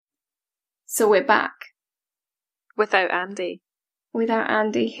So we're back. Without Andy. Without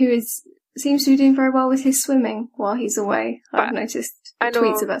Andy, who seems to be doing very well with his swimming while he's away. I've noticed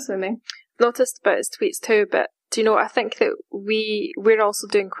tweets about swimming. Noticed about his tweets too, but do you know, I think that we're also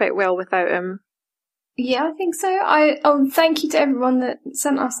doing quite well without him. Yeah, I think so. Thank you to everyone that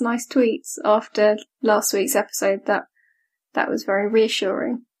sent us nice tweets after last week's episode. That was very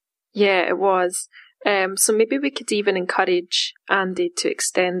reassuring. Yeah, it was. So maybe we could even encourage Andy to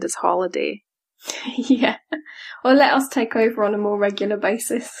extend his holiday. Yeah. Or let us take over on a more regular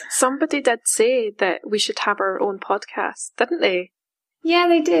basis. Somebody did say that we should have our own podcast, didn't they? Yeah,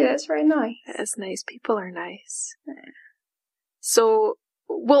 they do. That's very nice. It is nice. People are nice. Yeah. So,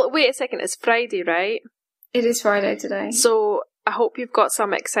 well, wait a second. It's Friday, right? It is Friday today. So, I hope you've got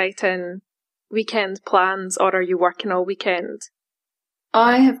some exciting weekend plans, or are you working all weekend?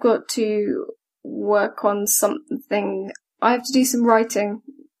 I have got to work on something. I have to do some writing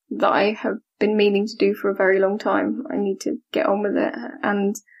that I have been meaning to do for a very long time. I need to get on with it.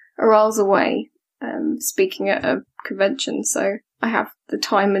 And Aral's away, speaking at a convention, so I have the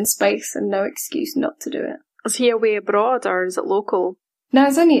time and space and no excuse not to do it. Is he away abroad, or is it local? No,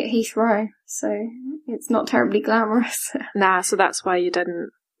 it's only at Heathrow, so it's not terribly glamorous. Nah, so that's why you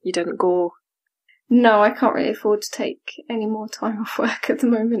didn't go. No, I can't really afford to take any more time off work at the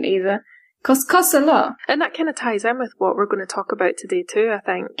moment either. Costs a lot. And that kind of ties in with what we're going to talk about today too, I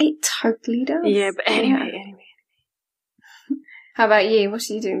think. It totally does. Yeah, but anyway. How about you? What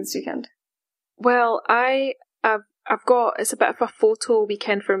are you doing this weekend? Well, I've got, it's a bit of a photo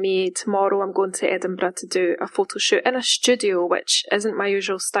weekend for me. Tomorrow I'm going to Edinburgh to do a photo shoot in a studio, which isn't my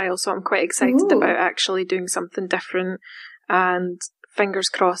usual style, so I'm quite excited about actually doing something different, and fingers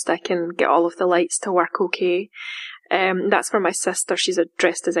crossed I can get all of the lights to work okay. That's for my sister. She's a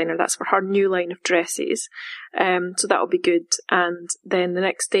dress designer. That's for her new line of dresses. So that'll be good. And then the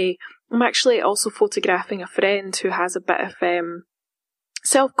next day, I'm actually also photographing a friend who has a bit of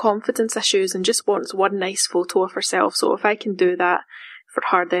self-confidence issues and just wants one nice photo of herself. So if I can do that for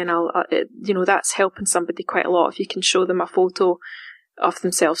her, then that's helping somebody quite a lot. If you can show them a photo of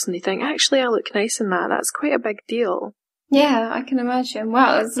themselves and they think, actually, I look nice in that, that's quite a big deal. Yeah, I can imagine.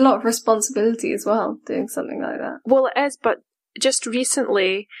 Wow, it's a lot of responsibility as well, doing something like that. Well, it is, but just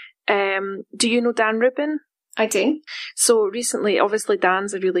recently, do you know Dan Rubin? I do. So recently, obviously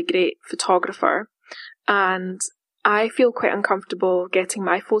Dan's a really great photographer, and I feel quite uncomfortable getting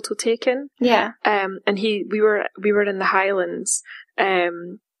my photo taken. Yeah. And we were in the Highlands,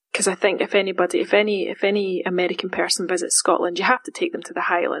 because I think if any American person visits Scotland, you have to take them to the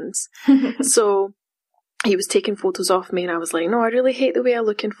Highlands. So he was taking photos of me and I was like, no, I really hate the way I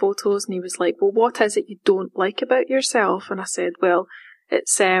look in photos. And he was like, well, what is it you don't like about yourself? And I said, well,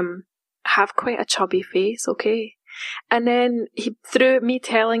 it's have quite a chubby face, okay? And then through me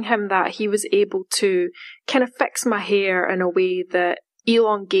telling him that, he was able to kind of fix my hair in a way that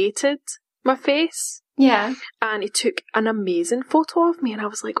elongated my face. Yeah. And he took an amazing photo of me and I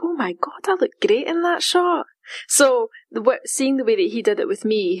was like, oh my God, I look great in that shot. So seeing the way that he did it with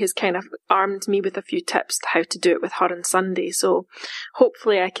me has kind of armed me with a few tips to how to do it with her on Sunday. So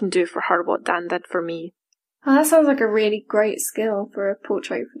hopefully I can do for her what Dan did for me. Oh, that sounds like a really great skill for a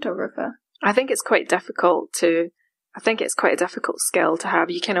portrait photographer. I think it's quite a difficult skill to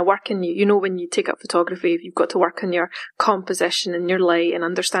have. You kind of work in, when you take up photography, you've got to work on your composition and your light and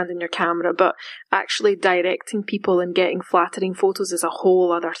understanding your camera, but actually directing people and getting flattering photos is a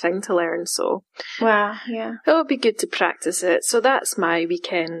whole other thing to learn, so. Wow, yeah. It would be good to practice it. So that's my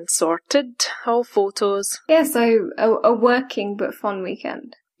weekend sorted. All photos. Yeah, so a working but fun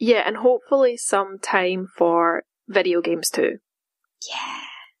weekend. Yeah, and hopefully some time for video games too. Yeah.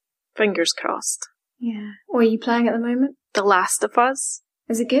 Fingers crossed. Yeah. What are you playing at the moment? The Last of Us.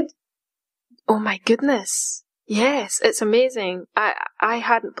 Is it good? Oh my goodness. Yes, it's amazing. I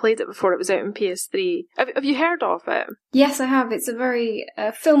hadn't played it before it was out on PS3. Have you heard of it? Yes, I have. It's a very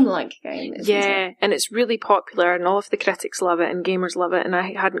film-like game, isn't it? And it's really popular and all of the critics love it and gamers love it, and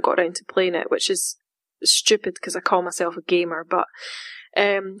I hadn't got around to playing it, which is stupid because I call myself a gamer, but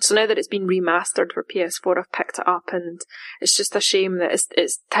so now that it's been remastered for PS4, I've picked it up, and it's just a shame that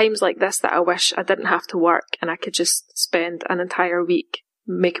it's times like this that I wish I didn't have to work and I could just spend an entire week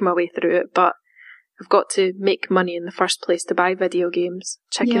making my way through it, but I've got to make money in the first place to buy video games.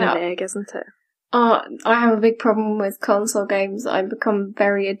 Chicken and egg, isn't it? I have a big problem with console games. I become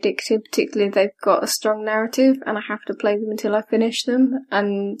very addicted, particularly if they've got a strong narrative and I have to play them until I finish them,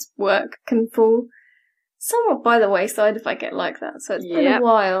 and work can fall somewhat by the wayside if I get like that. So it's been a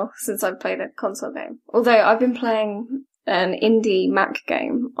while since I've played a console game. Although I've been playing an indie Mac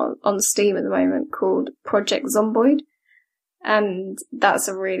game on Steam at the moment called Project Zomboid. And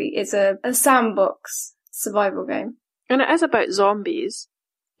it's a sandbox survival game. And it is about zombies.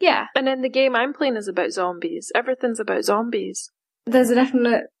 Yeah. And then the game I'm playing is about zombies. Everything's about zombies. There's a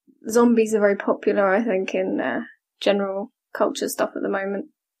definite... Zombies are very popular, I think, in general culture stuff at the moment.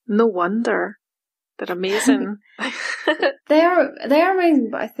 No wonder. They're amazing. They are amazing,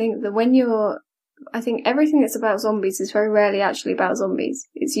 but I think that I think everything that's about zombies is very rarely actually about zombies.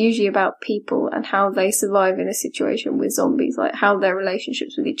 It's usually about people and how they survive in a situation with zombies, like how their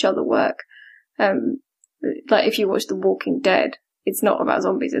relationships with each other work. Like if you watch The Walking Dead, it's not about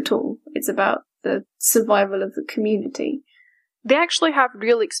zombies at all. It's about the survival of the community. They actually have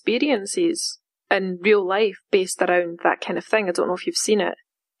real experiences in real life based around that kind of thing. I don't know if you've seen it.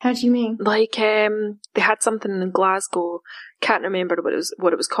 How do you mean? Like, they had something in Glasgow, can't remember what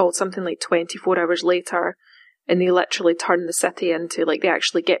it was called, something like 24 Hours Later, and they literally turn the city into, like, they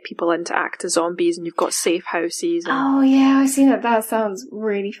actually get people in to act as zombies, and you've got safe houses. Oh yeah, I've seen that. That sounds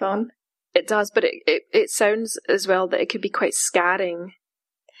really fun. It does, but it sounds as well that it could be quite scarring.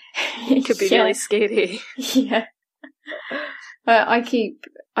 It could be really scary. Yeah. I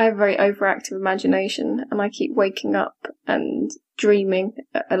have a very overactive imagination, and I keep waking up and dreaming,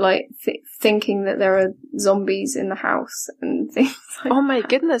 thinking that there are zombies in the house and things like Oh my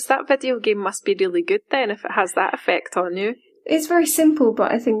goodness, that video game must be really good then, if it has that effect on you. It's very simple,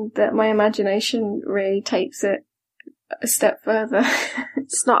 but I think that my imagination really takes it a step further.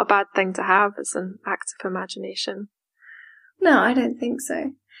 It's not a bad thing to have, it's an active imagination. No, I don't think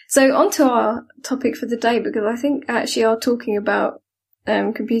so. So on to our topic for the day, because I think actually our talking about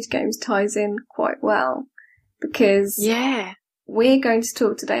computer games ties in quite well, because we're going to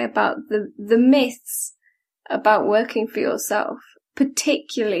talk today about the myths about working for yourself,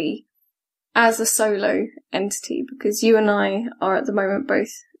 particularly as a solo entity, because you and I are at the moment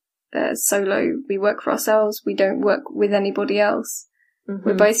both solo. We work for ourselves. We don't work with anybody else. Mm-hmm.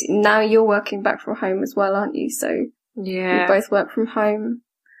 We're both, now you're working back from home as well, aren't you? So we both work from home.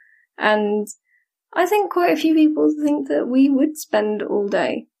 And I think quite a few people think that we would spend all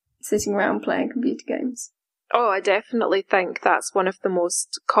day sitting around playing computer games. Oh, I definitely think that's one of the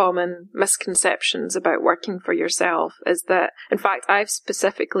most common misconceptions about working for yourself, is that, in fact, I've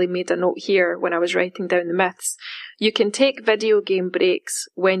specifically made a note here when I was writing down the myths. You can take video game breaks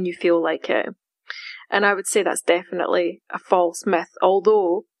when you feel like it. And I would say that's definitely a false myth,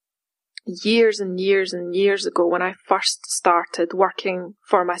 although years and years and years ago, when I first started working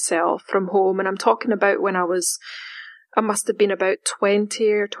for myself from home, and I'm talking about when I must have been about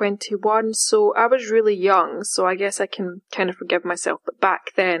 20 or 21, so I was really young, so I guess I can kind of forgive myself, but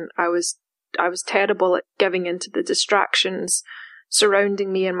back then I was terrible at giving into the distractions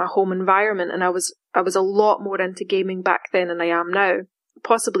surrounding me in my home environment, and I was a lot more into gaming back then than I am now,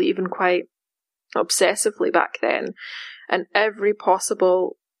 possibly even quite obsessively back then, and every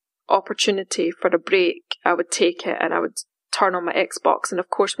possible opportunity for a break, I would take it and I would turn on my Xbox. And of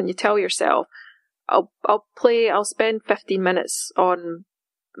course, when you tell yourself, I'll spend 15 minutes on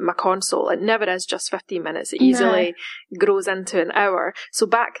my console, it never is just 15 minutes. It easily grows into an hour. So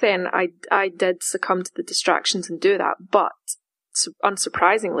back then, I did succumb to the distractions and do that. But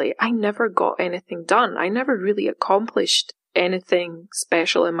unsurprisingly, I never got anything done. I never really accomplished anything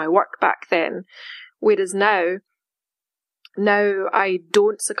special in my work back then. Whereas now I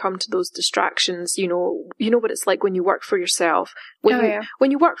don't succumb to those distractions. You know what it's like when you work for yourself.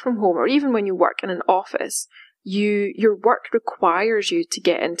 When you work from home, or even when you work in an office, your work requires you to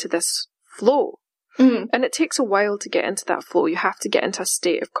get into this flow. Mm. And it takes a while to get into that flow. You have to get into a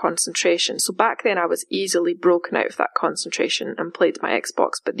state of concentration. So back then I was easily broken out of that concentration and played my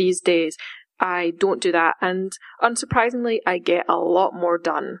Xbox. But these days I don't do that. And unsurprisingly, I get a lot more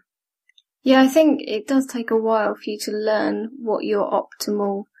done. Yeah, I think it does take a while for you to learn what your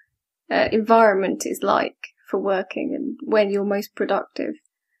optimal environment is like for working and when you're most productive.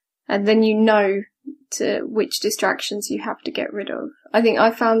 And then you know which distractions you have to get rid of. I think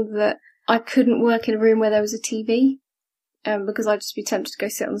I found that I couldn't work in a room where there was a TV because I'd just be tempted to go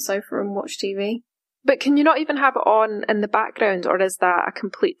sit on the sofa and watch TV. But can you not even have it on in the background, or is that a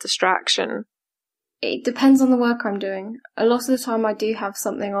complete distraction? It depends on the work I'm doing. A lot of the time I do have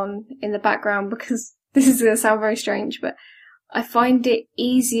something on in the background, because this is going to sound very strange, but I find it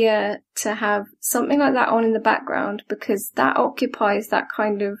easier to have something like that on in the background because that occupies that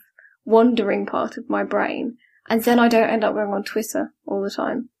kind of wandering part of my brain. And then I don't end up going on Twitter all the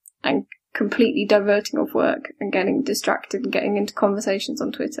time and completely diverting off work and getting distracted and getting into conversations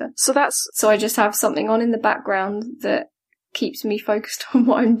on Twitter. So I just have something on in the background that keeps me focused on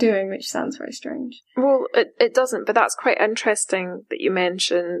what I'm doing, which sounds very strange. Well, it doesn't, but that's quite interesting that you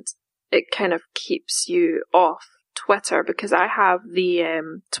mentioned it kind of keeps you off Twitter because I have the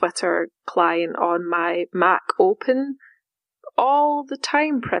Twitter client on my Mac open all the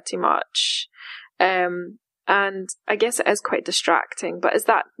time pretty much. And I guess it is quite distracting, but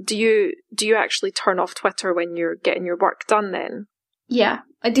do you actually turn off Twitter when you're getting your work done then? Yeah,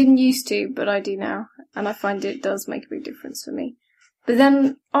 I didn't used to, but I do now, and I find it does make a big difference for me. But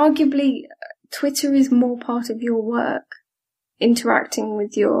then, arguably, Twitter is more part of your work, interacting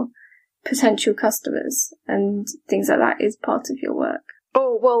with your potential customers and things like that is part of your work.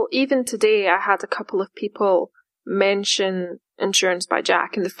 Oh, well, even today I had a couple of people mention Insurance by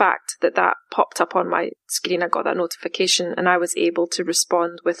Jack, and the fact that popped up on my screen, I got that notification and I was able to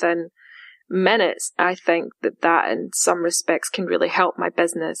respond within minutes. I think that in some respects can really help my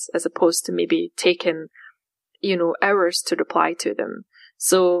business as opposed to maybe taking, hours to reply to them.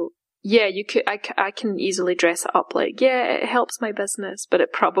 So yeah, I can easily dress it up like, yeah, it helps my business, but I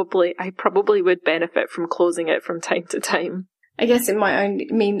probably would benefit from closing it from time to time. I guess it might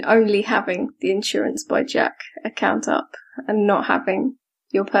only having the Insurance by Jack account up and not having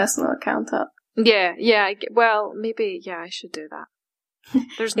your personal account up. Yeah. Well, maybe, yeah, I should do that.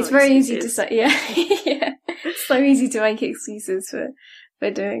 There's no It's very excuses. easy to say, yeah. Yeah. It's so easy to make excuses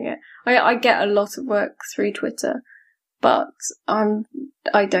for doing it. I get a lot of work through Twitter, but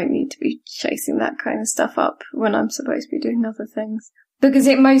I don't need to be chasing that kind of stuff up when I'm supposed to be doing other things. Because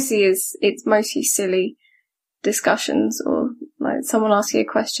it's mostly silly discussions, or like someone asks you a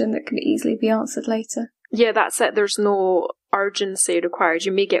question that can easily be answered later. Yeah, that's it. There's no urgency required.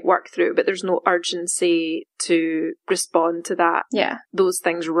 You may get work through, but there's no urgency to respond to that. Yeah. Those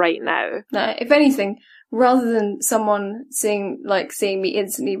things right now. No, if anything, rather than someone seeing me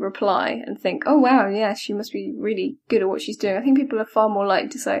instantly reply and think, oh wow, yeah, she must be really good at what she's doing, I think people are far more likely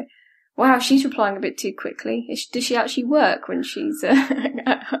to say, wow, she's replying a bit too quickly. Does she actually work when she's on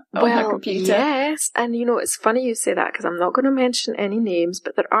her computer? Yes, and it's funny you say that because I'm not going to mention any names,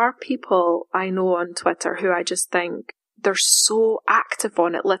 but there are people I know on Twitter who I just think they're so active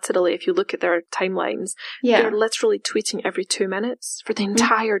on it. Literally, if you look at their timelines, they're literally tweeting every 2 minutes for the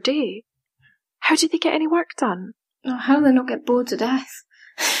entire day. How do they get any work done? Oh, how do they not get bored to death?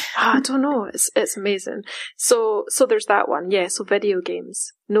 I don't know. It's amazing. So there's that one. Yeah. So video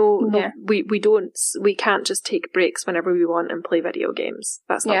games. No, we can't just take breaks whenever we want and play video games.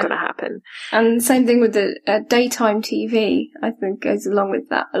 That's not going to happen. And same thing with the daytime TV, I think goes along with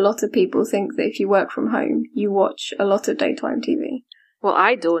that. A lot of people think that if you work from home, you watch a lot of daytime TV. Well,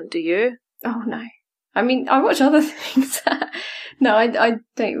 I don't. Do you? Oh no. I mean, I watch other things. No, I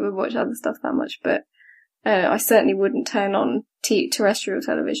don't watch other stuff that much, but I certainly wouldn't turn on terrestrial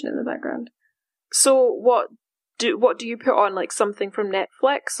television in the background. So what do you put on, like something from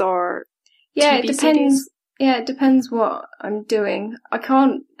Netflix or Yeah, TV it depends. series? Yeah, it depends what I'm doing. I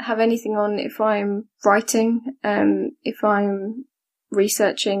can't have anything on if I'm writing, if I'm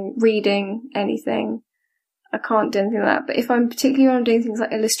researching, reading anything. I can't do anything like that. But if I'm doing things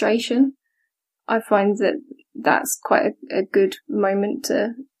like illustration, I find that that's quite a good moment to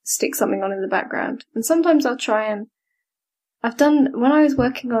stick something on in the background. And sometimes I'll try and when I was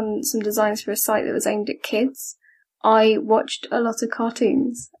working on some designs for a site that was aimed at kids, I watched a lot of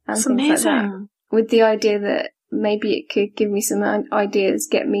cartoons and That's things amazing. like that, with the idea that maybe it could give me some ideas,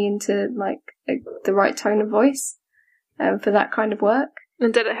 get me into the right tone of voice for that kind of work.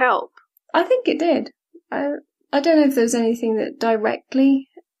 And did it help? I think it did. I don't know if there was anything that directly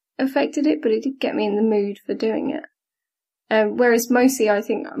affected it, but it did get me in the mood for doing it. Whereas mostly I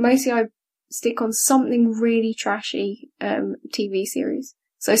stick on something really trashy TV series.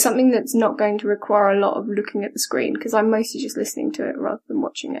 So something that's not going to require a lot of looking at the screen, because I'm mostly just listening to it rather than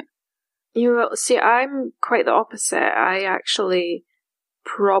watching it. See, I'm quite the opposite. I actually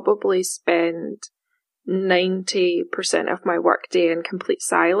probably spend 90% of my workday in complete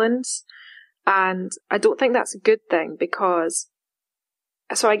silence. And I don't think that's a good thing, because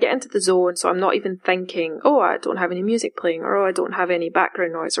so I get into the zone, so I'm not even thinking, oh, I don't have any music playing, or oh, I don't have any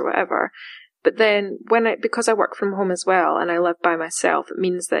background noise or whatever. But then because I work from home as well and I live by myself, it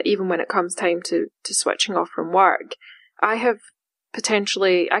means that even when it comes time to switching off from work, I could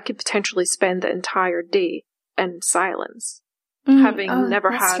potentially spend the entire day in silence. Having never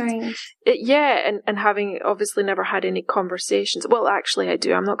had strange. And having obviously never had any conversations. Well, actually I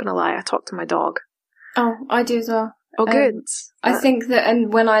do. I'm not going to lie. I talk to my dog. Oh, I do as well. Oh, good. I think that,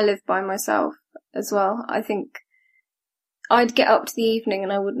 and when I live by myself as well, I think I'd get up to the evening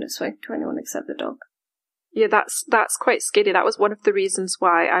and I wouldn't have spoken to anyone except the dog. Yeah, that's quite scary. That was one of the reasons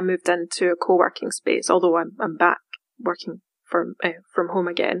why I moved into a co-working space, although I'm back working from home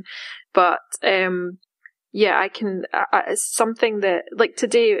again. But yeah, I can. It's something that, like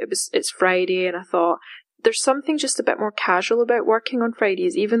today, it's Friday, and I thought, there's something just a bit more casual about working on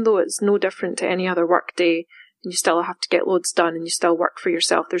Fridays, even though it's no different to any other work day, and you still have to get loads done and you still work for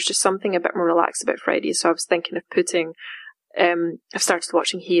yourself. There's just something a bit more relaxed about Fridays. So I was thinking of putting, I've started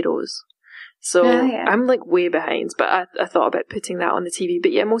watching Heroes. So I'm like way behind, but I thought about putting that on the TV.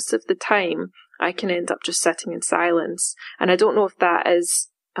 But yeah, most of the time I can end up just sitting in silence. And I don't know if that is,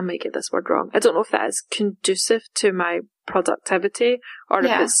 I might get this word wrong, I don't know if that is conducive to my productivity, or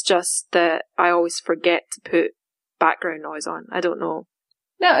if it's just that I always forget to put background noise on. I don't know.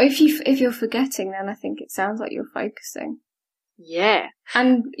 No, if you're forgetting, then I think it sounds like you're focusing. Yeah.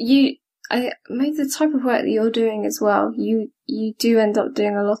 And maybe the type of work that you're doing as well, you do end up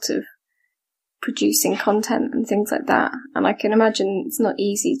doing a lot of producing content and things like that. And I can imagine it's not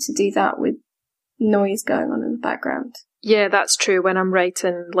easy to do that with noise going on in the background. Yeah, that's true. When I'm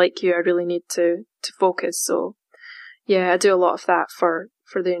writing like you, I really need to focus. So yeah, I do a lot of that for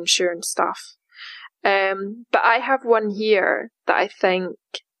the insurance stuff. But I have one here that I think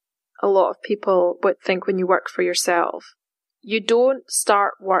a lot of people would think when you work for yourself. You don't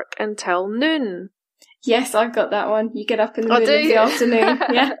start work until noon. Yes, I've got that one. You get up in the middle of the afternoon.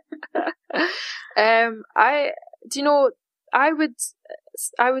 Yeah. I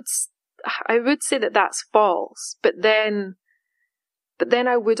would say that that's false, but then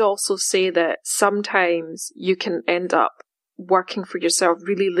I would also say that sometimes you can end up working for yourself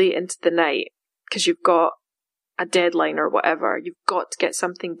really late into the night because you've got a deadline or whatever. You've got to get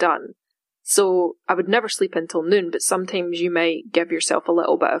something done. So I would never sleep until noon, but sometimes you might give yourself a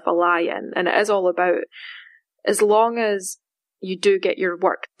little bit of a lie-in. And it is all about, as long as you do get your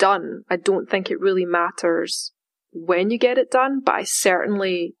work done, I don't think it really matters when you get it done, but I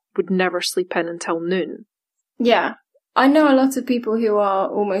certainly would never sleep in until noon. Yeah. I know a lot of people who are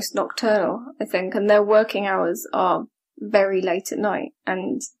almost nocturnal, I think, and their working hours are very late at night,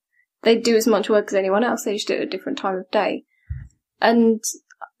 and they do as much work as anyone else. They just do it at a different time of day. And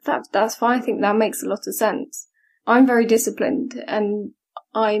that's fine. I think that makes a lot of sense. I'm very disciplined, and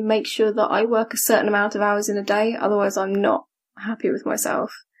I make sure that I work a certain amount of hours in a day, otherwise I'm not happy with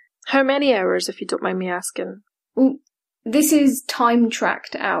myself. How many hours, if you don't mind me asking? Well, this is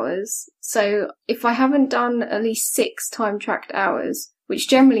time-tracked hours, so if I haven't done at least 6 time-tracked hours, which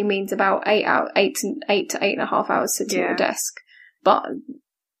generally means about 8 to 8.5 hours sitting at a desk, but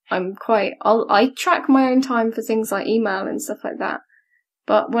I track my own time for things like email and stuff like that,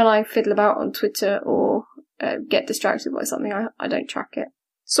 but when I fiddle about on Twitter or get distracted by something, I don't track it.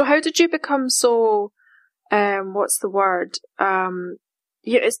 So how did you become so, what's the word,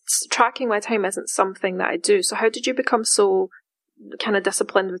 it's tracking my time isn't something that I do. So how did you become so kind of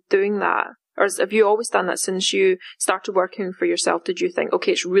disciplined with doing that? Or have you always done that since you started working for yourself? Did you think,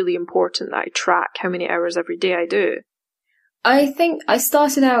 okay, it's really important that I track how many hours every day I do? I think I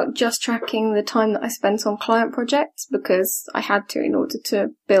started out just tracking the time that I spent on client projects because I had to in order to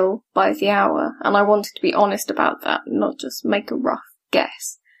bill by the hour. And I wanted to be honest about that, not just make a rough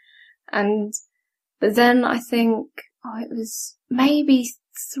guess. But then I think, it was maybe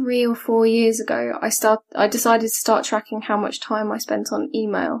 3 or 4 years ago, I decided to start tracking how much time I spent on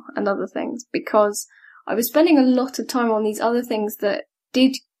email and other things, because I was spending a lot of time on these other things that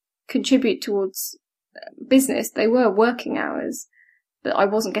did contribute towards business. They were working hours, but I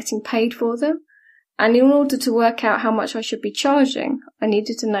wasn't getting paid for them. And in order to work out how much I should be charging, I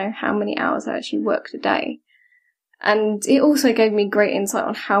needed to know how many hours I actually worked a day. And it also gave me great insight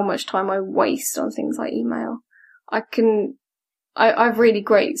on how much time I waste on things like email. I've really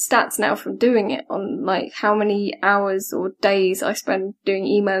great stats now from doing it on like how many hours or days I spend doing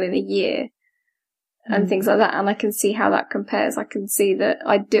email in a year and things like that. And I can see how that compares. I can see that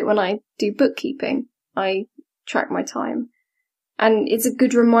when I do bookkeeping, I track my time. And it's a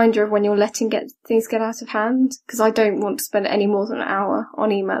good reminder of when you're letting things get out of hand, because I don't want to spend any more than an hour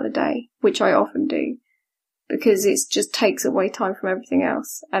on email a day, which I often do, because it just takes away time from everything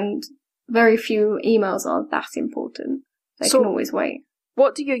else. And very few emails are that important. They can always wait.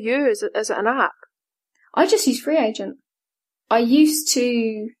 What do you use? Is it an app? I just use Free Agent. I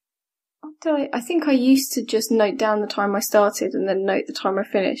think I used to just note down the time I started and then note the time I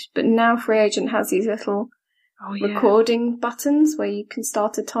finished. But now Free Agent has these little recording buttons where you can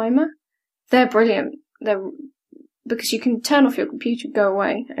start a timer. They're brilliant. Because you can turn off your computer, go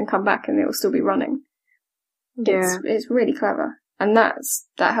away, and come back and it will still be running. Yeah. It's really clever. And that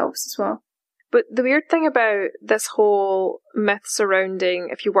helps as well. But the weird thing about this whole myth surrounding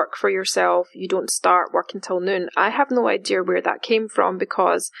if you work for yourself, you don't start work until noon, I have no idea where that came from,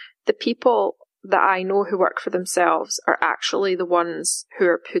 because the people that I know who work for themselves are actually the ones who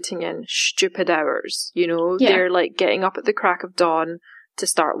are putting in stupid hours, you know? Yeah. They're like getting up at the crack of dawn to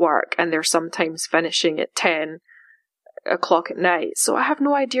start work, and they're sometimes finishing at 10 o'clock at night. So I have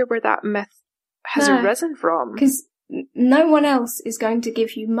no idea where that myth has arisen from. Because no one else is going to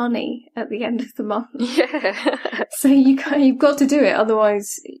give you money at the end of the month. Yeah. So you've got to do it,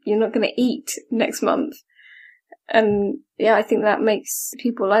 otherwise you're not going to eat next month. And yeah, I think that makes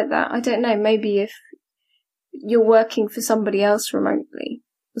people like that. I don't know, maybe if you're working for somebody else remotely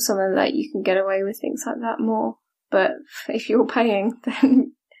or something like that, you can get away with things like that more. But if you're paying,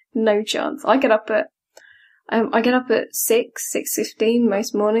 then no chance. I get up at 6:15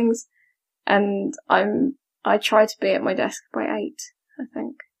 most mornings, and I try to be at my desk by 8, I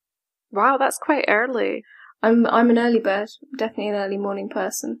think. Wow, that's quite early. I'm an early bird, definitely an early morning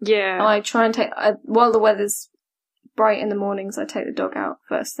person. Yeah. And I try and while the weather's bright in the mornings, I take the dog out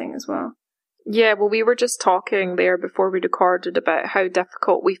first thing as well. Yeah, well, we were just talking there before we recorded about how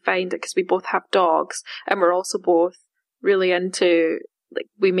difficult we find it because we both have dogs, and we're also both really into, like,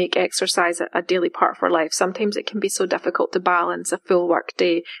 we make exercise a daily part of our life. Sometimes it can be so difficult to balance a full work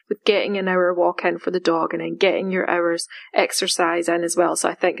day with getting an hour walk in for the dog and then getting your hours exercise in as well. So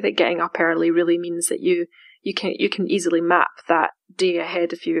I think that getting up early really means that you can easily map that day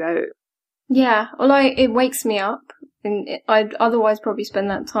ahead of you out. Yeah, well, it wakes me up, and I'd otherwise probably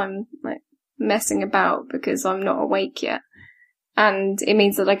spend that time like messing about because I'm not awake yet, and it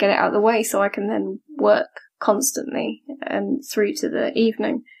means that I get it out of the way so I can then work constantly and through to the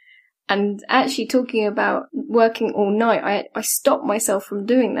evening. And actually, talking about working all night, I stop myself from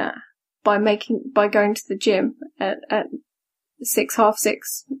doing that by going to the gym at 6:30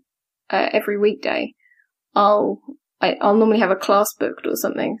 every weekday. I'll normally have a class booked or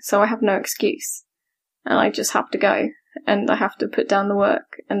something, so I have no excuse, and I just have to go, and I have to put down the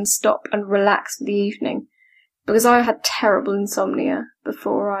work and stop and relax for the evening, because I had terrible insomnia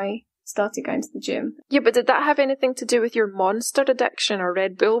before I started going to the gym. Yeah, but did that have anything to do with your Monster addiction or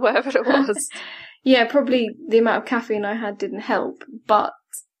Red Bull, whatever it was? Yeah, probably the amount of caffeine I had didn't help, but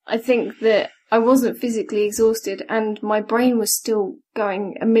I think that I wasn't physically exhausted and my brain was still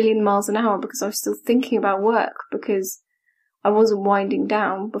going a million miles an hour because I was still thinking about work because I wasn't winding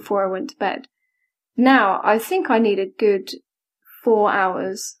down before I went to bed. Now, I think I need a good 4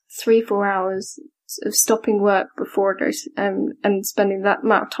 hours, 3-4 hours of stopping work before I go to, and spending that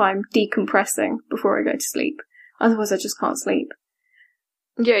amount of time decompressing before I go to sleep. Otherwise, I just can't sleep.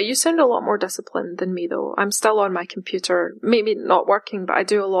 Yeah, you sound a lot more disciplined than me, though. I'm still on my computer, maybe not working, but I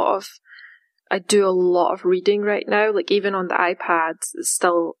do a lot of reading right now. Like, even on the iPad, it's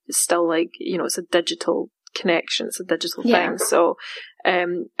still like, you know, it's a digital connection, it's a digital thing. So,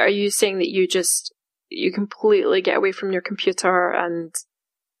 are you saying that you completely get away from your computer and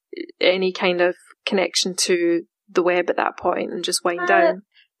any kind of connection to the web at that point and just wind down?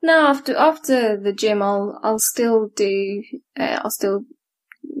 No, after the gym, I'll still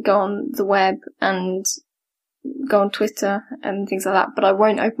go on the web and go on Twitter and things like that, but I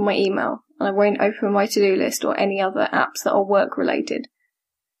won't open my email and I won't open my to-do list or any other apps that are work related,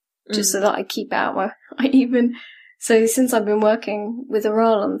 just so that I keep out so since I've been working with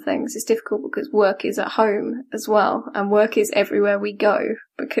Oral on things, it's difficult because work is at home as well, and work is everywhere we go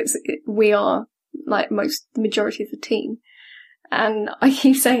because we are like the majority of the team. And I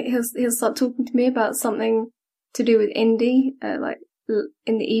keep saying he'll start talking to me about something to do with indie, like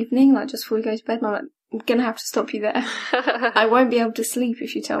in the evening, like just before we go to bed. And I'm like, I'm gonna have to stop you there. I won't be able to sleep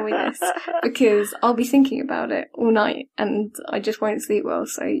if you tell me this because I'll be thinking about it all night and I just won't sleep well.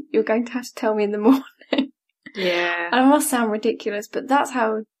 So you're going to have to tell me in the morning. Yeah. And it must sound ridiculous, but that's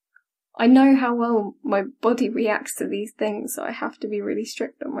how I know how well my body reacts to these things, so I have to be really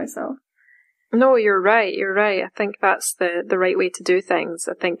strict on myself. No, you're right. I think that's the right way to do things.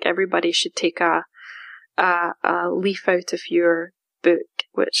 I think everybody should take a leaf out of your book,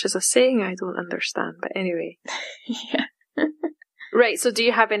 which is a saying I don't understand, but anyway. Yeah. Right, so do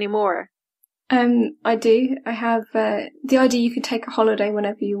you have any more? I do. I have the idea you can take a holiday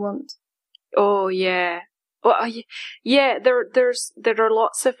whenever you want. Oh, yeah. Well, yeah, there are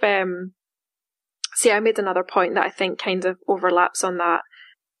lots of, see, I made another point that I think kind of overlaps on that.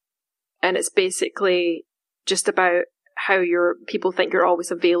 And it's basically just about how people think you're always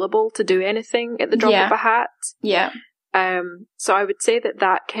available to do anything at the drop of a hat. Yeah. So I would say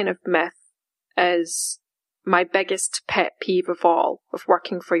that kind of myth is my biggest pet peeve of all, of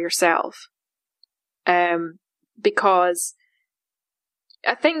working for yourself. Because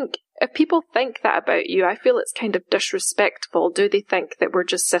I think if people think that about you, I feel it's kind of disrespectful. Do they think that we're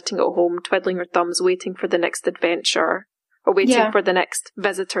just sitting at home twiddling our thumbs waiting for the next adventure or waiting for the next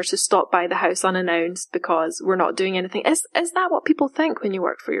visitor to stop by the house unannounced because we're not doing anything? Is that what people think when you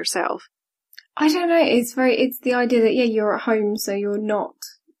work for yourself? I don't know. It's the idea that, you're at home, so you're not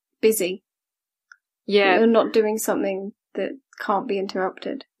busy. Yeah. You're not doing something that can't be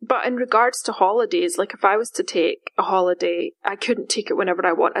interrupted. But in regards to holidays, like if I was to take a holiday, I couldn't take it whenever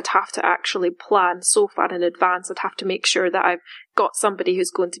I want. I'd have to actually plan so far in advance. I'd have to make sure that I've got somebody who's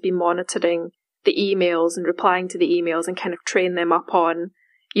going to be monitoring the emails and replying to the emails and kind of train them up on,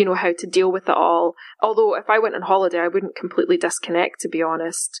 how to deal with it all. Although if I went on holiday, I wouldn't completely disconnect, to be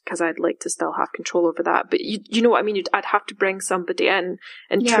honest, because I'd like to still have control over that. But you know what I mean? I'd have to bring somebody in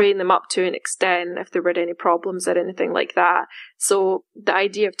and train them up to an extent if there were any problems or anything like that. So the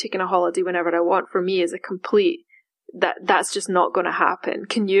idea of taking a holiday whenever I want for me is a complete, that's just not going to happen.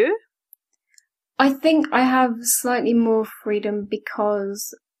 Can you? I think I have slightly more freedom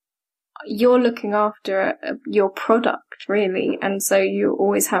because you're looking after your product, really, and so you're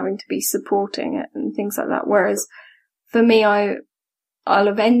always having to be supporting it and things like that. Whereas for me, I'll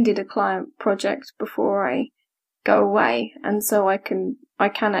have ended a client project before I go away, and so I can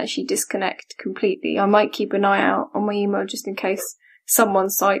actually disconnect completely. I might keep an eye out on my email just in case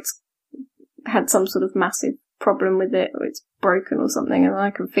someone's site's had some sort of massive problem with it, or it's broken or something, and I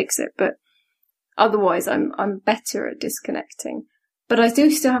can fix it. But otherwise, I'm better at disconnecting. But I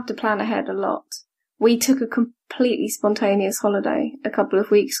do still have to plan ahead a lot. We took a completely spontaneous holiday a couple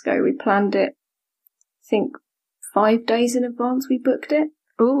of weeks ago. We planned it, I think, 5 days in advance we booked it.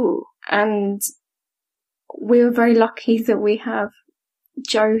 Ooh. And we were very lucky that we have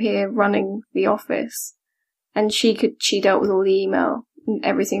Jo here running the office. And she dealt with all the email and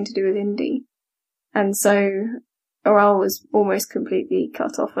everything to do with Indie. And so Oral was almost completely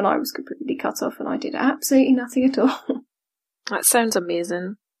cut off and I was completely cut off and I did absolutely nothing at all. That sounds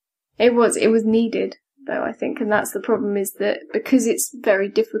amazing. It was needed, though, I think, and that's the problem, is that because it's very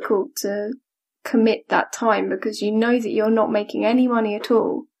difficult to commit that time, because you know that you're not making any money at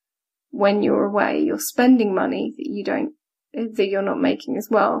all when you're away. You're spending money that you're not making as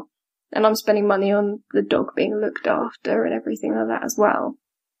well. And I'm spending money on the dog being looked after and everything like that as well.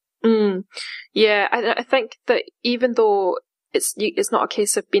 Yeah, I think that even though it's not a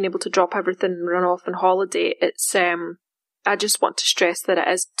case of being able to drop everything and run off on holiday, it's I just want to stress that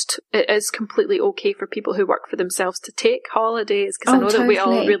it is completely okay for people who work for themselves to take holidays, because I know that we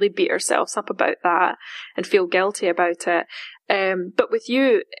all really beat ourselves up about that and feel guilty about it. But with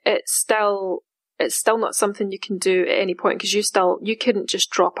you, it's still not something you can do at any point, because you couldn't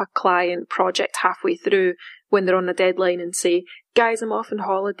just drop a client project halfway through when they're on a deadline and say, guys, I'm off on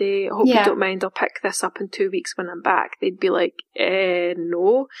holiday. I hope you don't mind. I'll pick this up in 2 weeks when I'm back. They'd be like,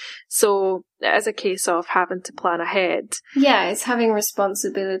 no. So it is a case of having to plan ahead. Yeah, it's having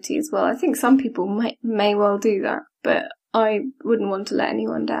responsibility as well. I think some people may well do that, but I wouldn't want to let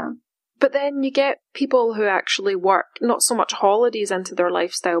anyone down. But then you get people who actually work not so much holidays into their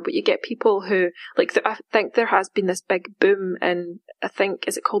lifestyle, but you get people who, like, I think there has been this big boom in, I think,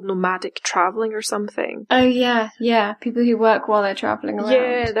 is it called nomadic travelling or something? Oh, yeah. People who work while they're travelling around.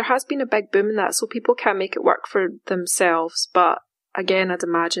 Yeah, there has been a big boom in that, so people can make it work for themselves. But again, I'd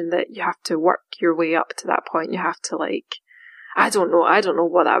imagine that you have to work your way up to that point. You have to, like, I don't know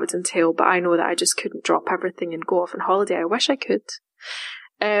what that would entail, but I know that I just couldn't drop everything and go off on holiday. I wish I could.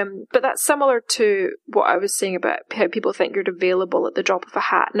 But that's similar to what I was saying about how people think you're available at the drop of a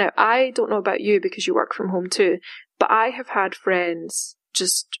hat. Now, I don't know about you because you work from home too, but I have had friends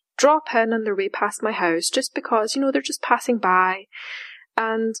just drop in on their way past my house just because, they're just passing by.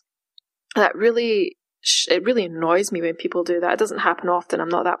 And that it really annoys me when people do that. It doesn't happen often. I'm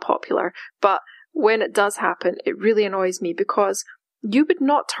not that popular. But when it does happen, it really annoys me because you would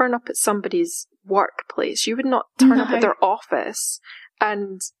not turn up at somebody's workplace. You would not turn up at their office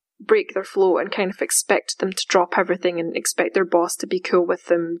and break their flow and kind of expect them to drop everything and expect their boss to be cool with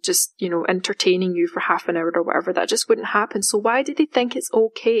them just, entertaining you for half an hour or whatever. That just wouldn't happen. So why do they think it's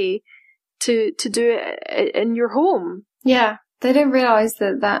okay to do it in your home? Yeah, they don't realise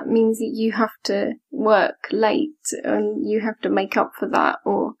that means that you have to work late and you have to make up for that,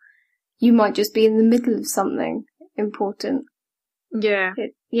 or you might just be in the middle of something important. Yeah.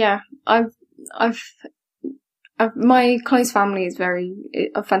 My close family is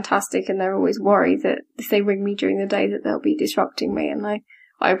fantastic, and they're always worried that if they ring me during the day that they'll be disrupting me, and I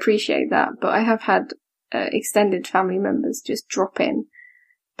appreciate that. But I have had extended family members just drop in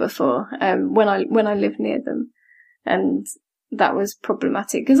before when I live near them, and that was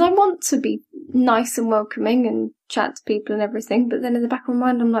problematic because I want to be nice and welcoming and chat to people and everything, but then in the back of my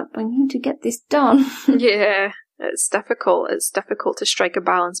mind I'm like, I need to get this done. Yeah. It's difficult. It's difficult to strike a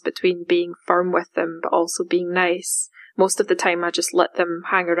balance between being firm with them but also being nice. Most of the time I just let them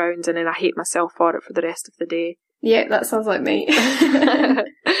hang around and then I hate myself for it for the rest of the day. Yeah, that sounds like me.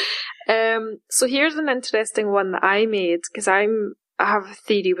 So here's an interesting one that I made, because I have a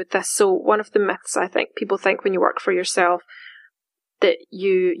theory with this. So one of the myths I think people think when you work for yourself that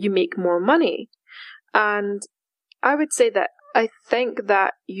you make more money. And I would say that I think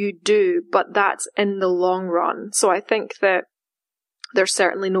that you do, but that's in the long run. So I think that there's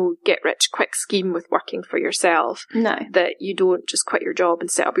certainly no get-rich-quick scheme with working for yourself. No. That you don't just quit your job and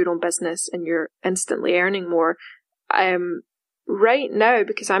set up your own business and you're instantly earning more. Right now,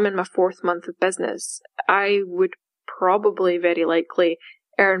 because I'm in my 4th month of business, I would probably very likely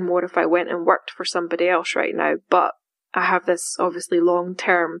earn more if I went and worked for somebody else right now. But I have this obviously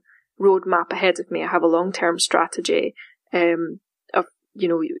long-term roadmap ahead of me. I have a long-term strategy of,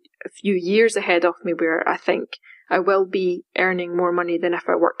 a few years ahead of me where I think I will be earning more money than if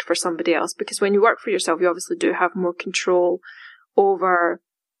I worked for somebody else. Because when you work for yourself, you obviously do have more control over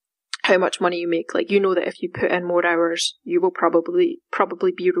how much money you make. Like, that if you put in more hours, you will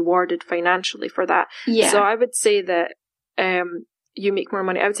probably be rewarded financially for that. Yeah. So I would say that you make more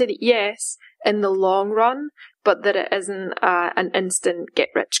money. I would say that yes, in the long run, but that it isn't an instant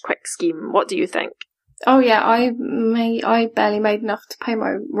get-rich-quick scheme. What do you think? Oh yeah, I barely made enough to pay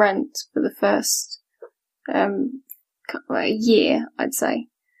my rent for the first a year, I'd say.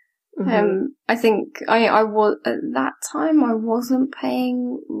 Mm-hmm. I think I was, at that time, I wasn't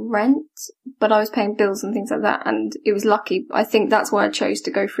paying rent, but I was paying bills and things like that, and it was lucky. I think that's why I chose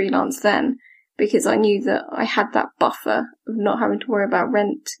to go freelance then, because I knew that I had that buffer of not having to worry about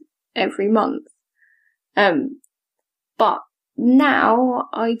rent every month. But now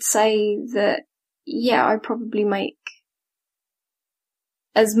I'd say that, yeah, I probably make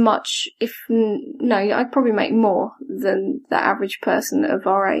as much, I'd probably make more than the average person of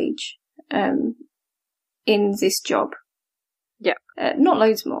our age, in this job. Yeah. Not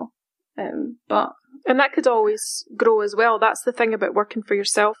loads more, but... And that could always grow as well. That's the thing about working for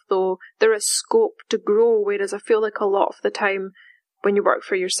yourself, though. There is scope to grow, whereas I feel like a lot of the time when you work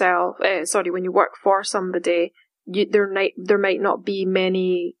for yourself, when you work for somebody, there might not be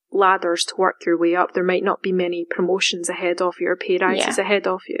many ladders to work your way up. There might not be many promotions ahead of you or pay rises ahead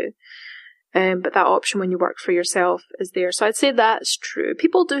of you. But that option when you work for yourself is there. So I'd say that's true.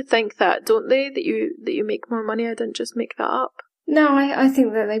 People do think that, don't they? That you make more money. I didn't just make that up. No, I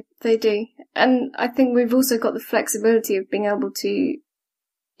think that they do. And I think we've also got the flexibility of being able to,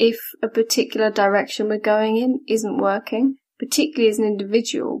 if a particular direction we're going in isn't working, particularly as an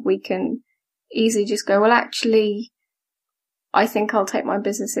individual, we can easily just go, well, actually, I think I'll take my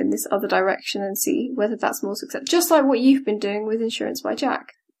business in this other direction and see whether that's more successful. Just like what you've been doing with Insurance by Jack.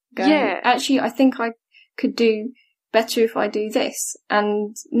 Actually, I think I could do better if I do this.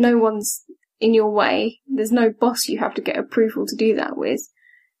 And no one's in your way. There's no boss you have to get approval to do that with.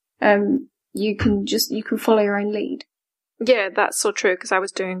 You can follow your own lead. Yeah, that's so true, because I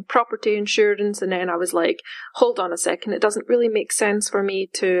was doing property insurance and then I was like, hold on a second, it doesn't really make sense for me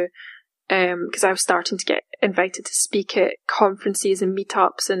to, because I was starting to get invited to speak at conferences and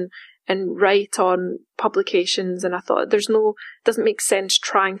meetups and write on publications, and I thought doesn't make sense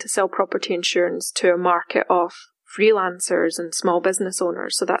trying to sell property insurance to a market of freelancers and small business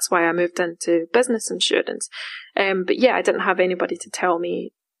owners. So that's why I moved into business insurance. But yeah, I didn't have anybody to tell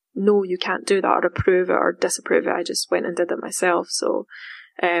me, no, you can't do that, or approve it or disapprove it. I just went and did it myself. So,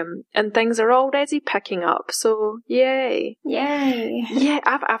 and things are already picking up. So yay. Yay. Yeah,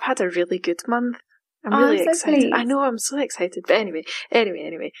 I've had a really good month. I'm really excited. Pleased. I know, I'm so excited. But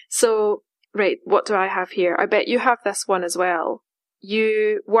anyway. So, right, what do I have here? I bet you have this one as well.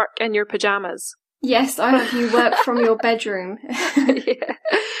 You work in your pajamas. Yes, I have you work from your bedroom.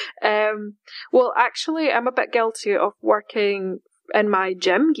 Yeah. Well, actually, I'm a bit guilty of working in my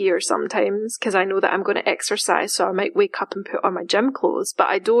gym gear sometimes, because I know that I'm going to exercise, so I might wake up and put on my gym clothes, but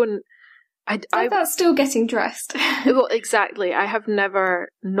I don't. That's still getting dressed. Well, exactly. I have never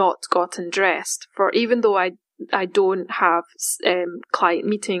not gotten dressed, for even though I don't have client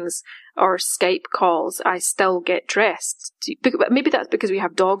meetings or Skype calls, I still get dressed. Maybe that's because we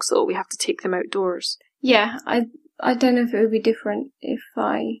have dogs, though. We have to take them outdoors. Yeah, I don't know if it would be different if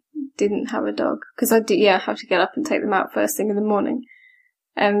I didn't have a dog, because I have to get up and take them out first thing in the morning.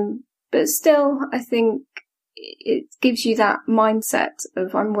 But still, I think it gives you that mindset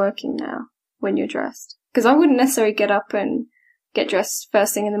of I'm working now when you're dressed. Because I wouldn't necessarily get up and get dressed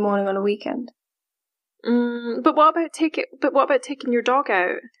first thing in the morning on a weekend. But what about taking your dog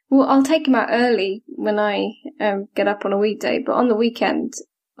out? Well, I'll take him out early when I get up on a weekday, but on the weekend,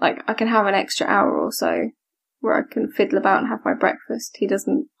 like, I can have an extra hour or so where I can fiddle about and have my breakfast. He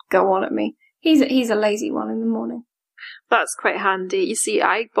doesn't go on at me. He's a lazy one in the morning. That's quite handy. You see,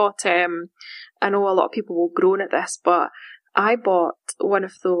 I bought, I know a lot of people will groan at this, but I bought one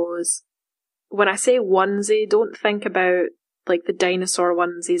of those. When I say onesie, don't think about like the dinosaur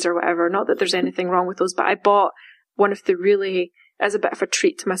onesies or whatever. Not that there's anything wrong with those, but I bought one of the really, as a bit of a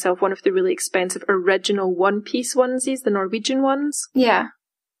treat to myself, one of the really expensive original one-piece onesies, the Norwegian ones. Yeah.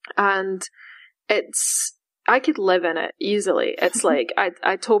 And I could live in it easily. It's like,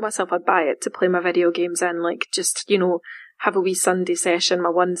 I told myself I'd buy it to play my video games in, like just, have a wee Sunday session, my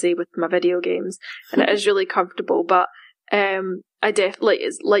onesie with my video games. And it is really comfortable. But I definitely,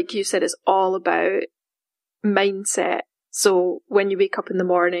 like you said, it's all about mindset. So when you wake up in the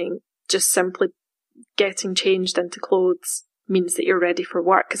morning, just simply getting changed into clothes means that you're ready for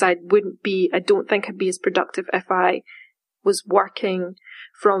work. Because I don't think I'd be as productive if I was working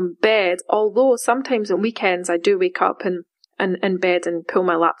from bed, although sometimes on weekends I do wake up and in bed and pull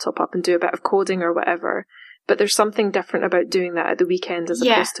my laptop up and do a bit of coding or whatever. But there's something different about doing that at the weekend as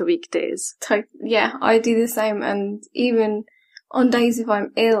opposed to weekdays. Yeah, I do the same. And even on days if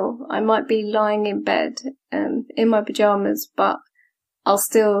I'm ill, I might be lying in bed in my pyjamas, but I'll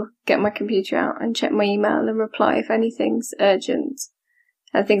still get my computer out and check my email and reply if anything's urgent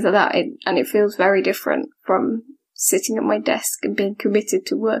and things like that. And it feels very different from sitting at my desk and being committed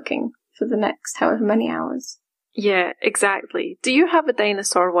to working for the next however many hours. Yeah, exactly. Do you have a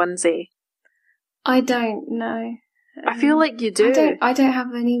dinosaur onesie? I don't know. I feel like you do. I don't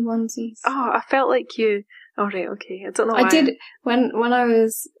have any onesies. Oh, I felt like you. Oh, right, okay. I don't know why. I did, when I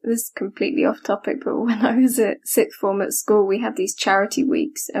was, this is completely off topic, but when I was at sixth form at school, we had these charity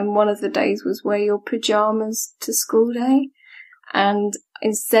weeks, and one of the days was wear your pyjamas to school day. And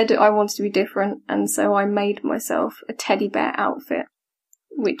instead, I wanted to be different, and so I made myself a teddy bear outfit,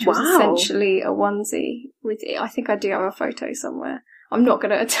 which was essentially a onesie. I think I do have a photo somewhere. I'm not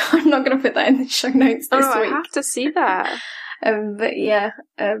gonna put that in the show notes this week. I have to see that. But yeah,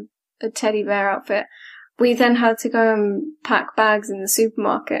 a teddy bear outfit. We then had to go and pack bags in the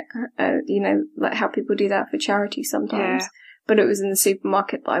supermarket, like how people do that for charity sometimes. Yeah. But it was in the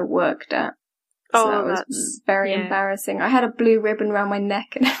supermarket that I worked at. So that was very embarrassing. I had a blue ribbon around my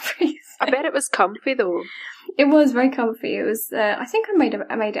neck and everything. I bet it was comfy though. It was very comfy. It was, I think I made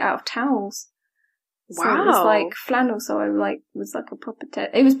it out of towels. Wow. So it was like flannel, so I was like a proper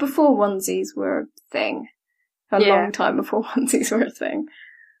it was before onesies were a thing. A long time before onesies were a thing.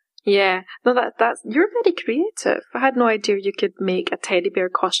 Yeah. No, that's, you're very creative. I had no idea you could make a teddy bear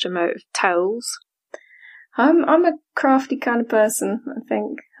costume out of towels. I'm a crafty kind of person, I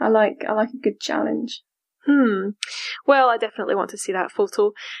think. I like a good challenge. Well, I definitely want to see that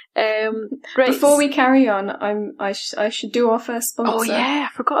photo. Right. Before we carry on, I should do our first sponsor. Oh yeah,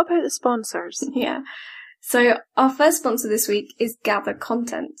 I forgot about the sponsors. Yeah. So our first sponsor this week is Gather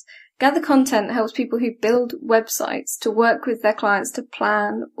Content. Gather Content helps people who build websites to work with their clients to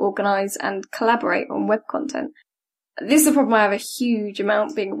plan, organise and collaborate on web content. This is the problem I have a huge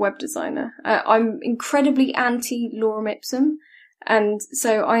amount being a web designer. I'm incredibly anti-lorem ipsum, and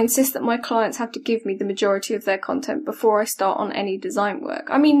so I insist that my clients have to give me the majority of their content before I start on any design work.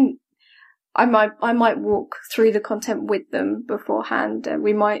 I mean, I might walk through the content with them beforehand.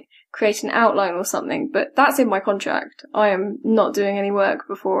 We might create an outline or something, but that's in my contract. I am not doing any work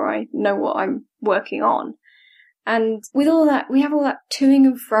before I know what I'm working on. And with all that, we have all that toing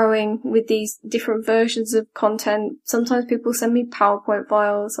and froing with these different versions of content. Sometimes people send me PowerPoint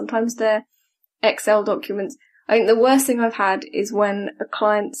files, sometimes they're Excel documents. I think the worst thing I've had is when a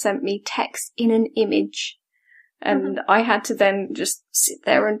client sent me text in an image, and I had to then just sit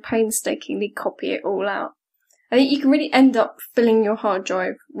there and painstakingly copy it all out. I think you can really end up filling your hard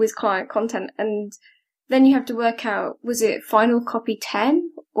drive with client content, and then you have to work out, was it Final Copy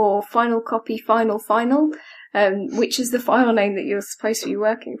 10 or Final Copy Final, which is the file name that you're supposed to be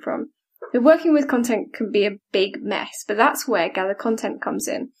working from. The working with content can be a big mess, but that's where Gather Content comes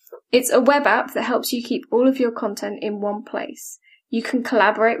in. It's a web app that helps you keep all of your content in one place. You can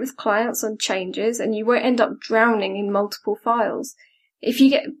collaborate with clients on changes, and you won't end up drowning in multiple files. If you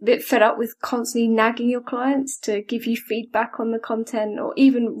get a bit fed up with constantly nagging your clients to give you feedback on the content or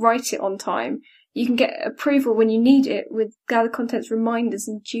even write it on time, you can get approval when you need it with Gather Content's reminders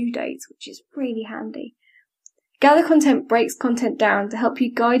and due dates, which is really handy. Gather Content breaks content down to help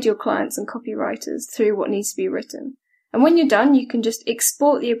you guide your clients and copywriters through what needs to be written. And when you're done, you can just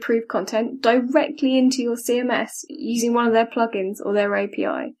export the approved content directly into your CMS using one of their plugins or their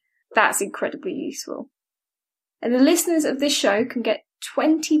API. That's incredibly useful. And the listeners of this show can get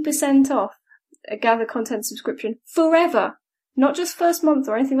 20% off a Gather Content subscription forever. Not just first month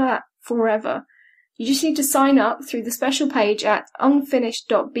or anything like that, forever. You just need to sign up through the special page at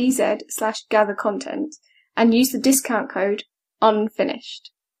unfinished.bz/gathercontent and use the discount code UNFINISHED.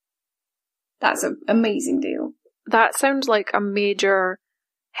 That's an amazing deal. That sounds like a major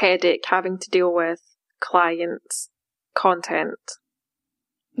headache, having to deal with clients' content.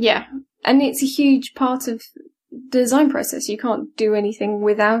 Yeah, and it's a huge part of the design process. You can't do anything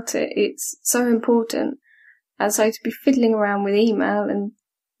without it. It's so important. And so to be fiddling around with email and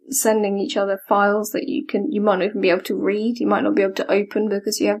sending each other files that you might not even be able to read, you might not be able to open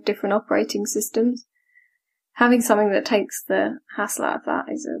because you have different operating systems. Having something that takes the hassle out of that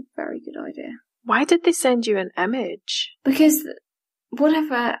is a very good idea. Why did they send you an image? Because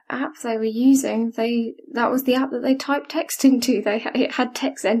whatever app they were using, that was the app that they typed text into. It had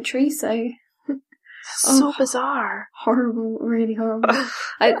text entry, so... So bizarre. Horrible, really horrible.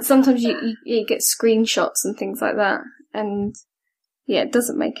 Sometimes you get screenshots and things like that, and yeah, it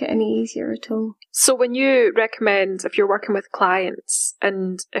doesn't make it any easier at all. So when you recommend, if you're working with clients,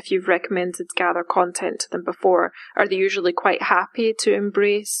 and if you've recommended gather content to them before, are they usually quite happy to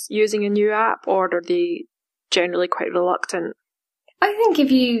embrace using a new app, or are they generally quite reluctant? I think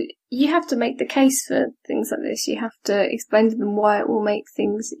if you have to make the case for things like this, you have to explain to them why it will make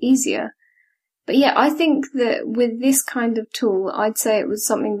things easier. But yeah, I think that with this kind of tool, I'd say it was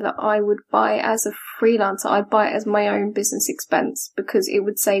something that I would buy as a freelancer. I'd buy it as my own business expense because it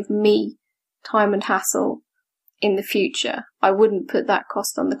would save me time and hassle in the future. I wouldn't put that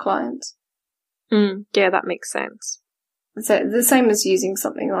cost on the client. Yeah, that makes sense. So the same as using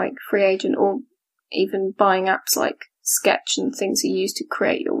something like Free Agent, or even buying apps like Sketch and things you use to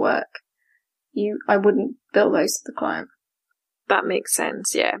create your work. I wouldn't bill those to the client. That makes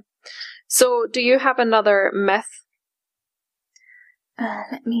sense, yeah. So, do you have another myth?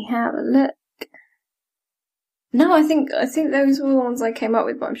 Let me have a look. No, I think those were the ones I came up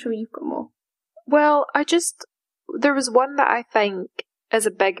with, but I'm sure you've got more. Well, there was one that I think is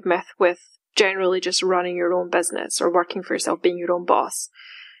a big myth with generally just running your own business or working for yourself, being your own boss.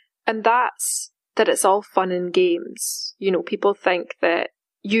 And that's that it's all fun and games. You know, people think that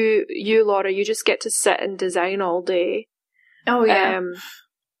you, Laura, you just get to sit and design all day. Oh, yeah.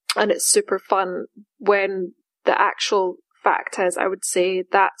 And it's super fun, when the actual fact is, I would say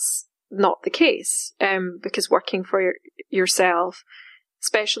that's not the case. Because working for yourself,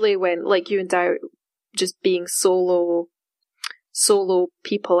 especially when, like you and I, just being solo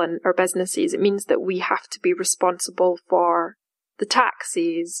people in our businesses, it means that we have to be responsible for the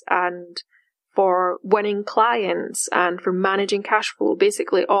taxes and for winning clients and for managing cash flow,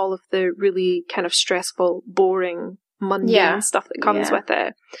 basically all of the really kind of stressful, boring, mundane stuff that comes with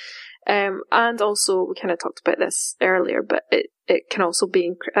it. And also, we kind of talked about this earlier, but it can also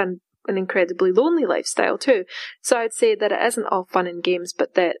be an incredibly lonely lifestyle too. So I'd say that it isn't all fun and games,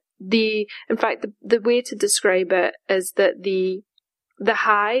 but that in fact, the way to describe it is that the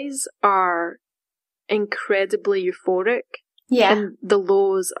highs are incredibly euphoric. Yeah. And the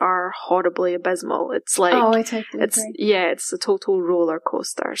lows are horribly abysmal. It's like, I totally agree. It's a total roller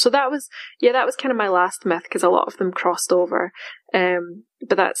coaster. So that was kind of my last myth, because a lot of them crossed over.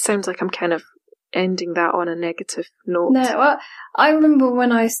 But that sounds like I'm kind of ending that on a negative note. No, well, I remember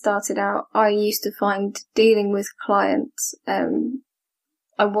when I started out, I used to find dealing with clients,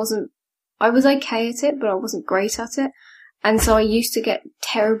 I was okay at it, but I wasn't great at it. And so I used to get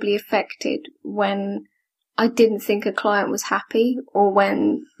terribly affected when I didn't think a client was happy, or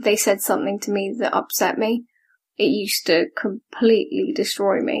when they said something to me that upset me. It used to completely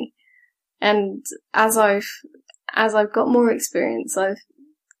destroy me. And as I've got more experience, I've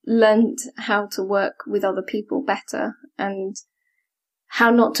learned how to work with other people better, and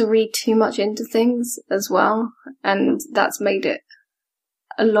how not to read too much into things as well. And that's made it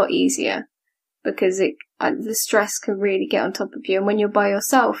a lot easier, because the stress can really get on top of you. And when you're by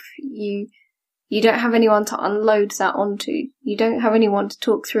yourself, you don't have anyone to unload that onto. You don't have anyone to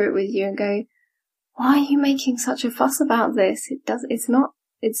talk through it with you and go, why are you making such a fuss about this? It's not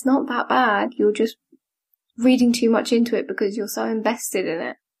that bad. You're just reading too much into it because you're so invested in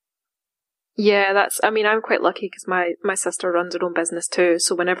it. Yeah, I'm quite lucky because my sister runs her own business too.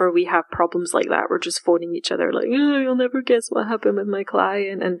 So whenever we have problems like that, we're just phoning each other like, oh, you'll never guess what happened with my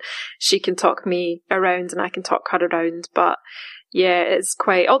client. And she can talk me around and I can talk her around. But yeah, it's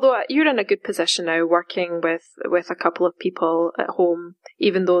quite, although you're in a good position now working with a couple of people at home,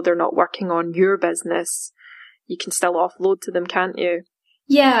 even though they're not working on your business, you can still offload to them, can't you?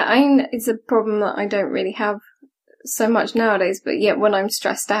 Yeah, I mean, it's a problem that I don't really have so much nowadays, but yet when I'm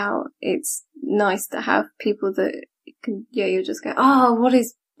stressed out, it's nice to have people that can, you'll just go, oh,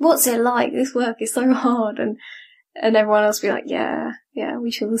 what's it like? This work is so hard. And everyone else will be like, yeah,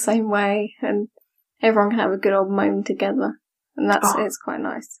 we feel the same way. And everyone can have a good old moan together. And it's quite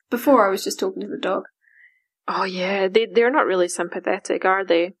nice. Before I was just talking to the dog. Oh yeah, they're not really sympathetic, are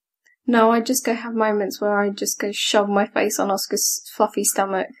they? No, I just go have moments where I just go shove my face on Oscar's fluffy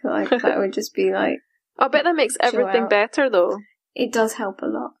stomach. Like, that would just be like... I bet that makes everything better, though. It does help a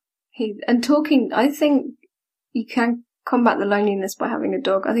lot. And talking, I think you can combat the loneliness by having a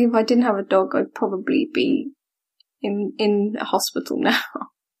dog. I think if I didn't have a dog, I'd probably be in a hospital now.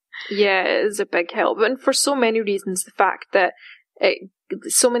 Yeah, it is a big help. And for so many reasons, the fact that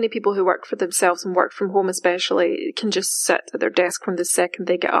so many people who work for themselves and work from home especially can just sit at their desk from the second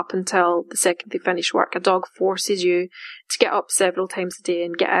they get up until the second they finish work. A dog forces you to get up several times a day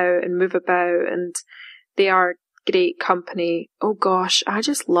and get out and move about, and they are great company. Oh gosh, I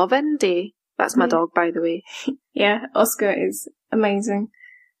just love Indy. That's my dog, by the way. Yeah, Oscar is amazing.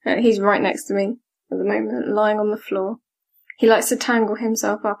 He's right next to me at the moment, lying on the floor. He likes to tangle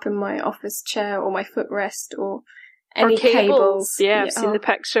himself up in my office chair or my footrest or any cables. Yeah, I've seen the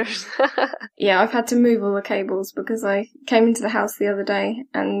pictures. Yeah, I've had to move all the cables because I came into the house the other day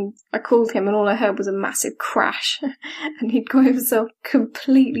and I called him and all I heard was a massive crash. And he'd got himself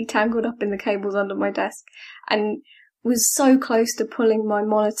completely tangled up in the cables under my desk and was so close to pulling my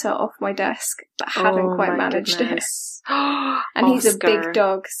monitor off my desk but hadn't quite managed it. And he's a big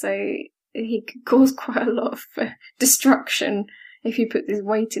dog, so he could cause quite a lot of destruction if you put this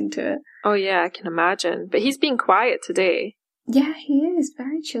weight into it. Oh yeah, I can imagine. But he's been quiet today. Yeah, he is.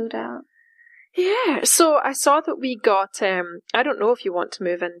 Very chilled out. Yeah, so I saw that we got, I don't know if you want to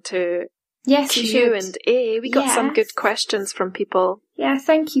move into Q&A. We got some good questions from people. Yeah,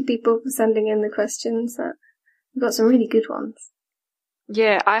 thank you people for sending in the questions. We got some really good ones.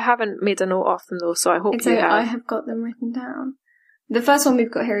 Yeah, I haven't made a note of them though, so I hope you have. I have got them written down. The first one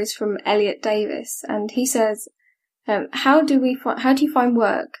we've got here is from Elliot Davis, and he says, how do you find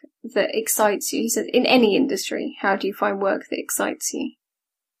work that excites you? He says, in any industry, how do you find work that excites you?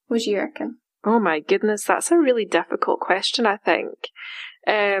 What do you reckon? Oh my goodness, that's a really difficult question, I think.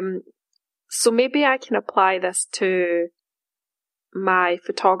 So maybe I can apply this to my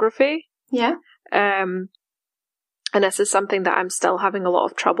photography. Yeah. And this is something that I'm still having a lot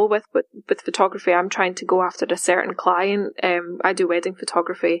of trouble with photography. I'm trying to go after a certain client. I do wedding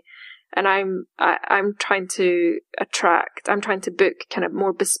photography, and I'm trying to book kind of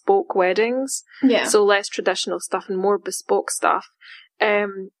more bespoke weddings. Yeah. So less traditional stuff and more bespoke stuff.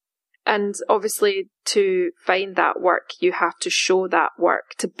 And obviously to find that work, you have to show that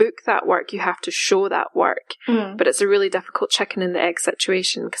work. To book that work, you have to show that work. But it's a really difficult chicken and the egg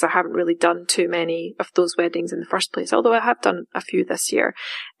situation because I haven't really done too many of those weddings in the first place, although I have done a few this year.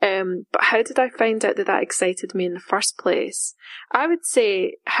 But how did I find out that excited me in the first place? I would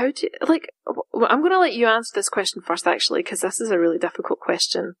say, I'm going to let you answer this question first, actually, because this is a really difficult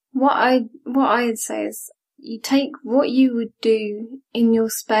question. What I'd say is, you take what you would do in your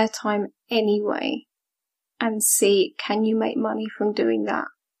spare time anyway and see, can you make money from doing that?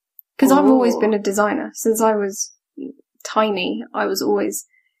 Because I've always been a designer. Since I was tiny, I was always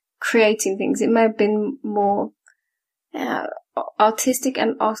creating things. It may have been more artistic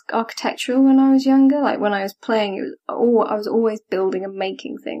and architectural when I was younger. Like when I was playing, I was always building and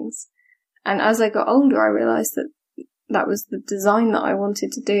making things. And as I got older, I realised that was the design that I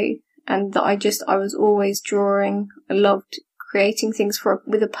wanted to do. And that I was always drawing. I loved creating things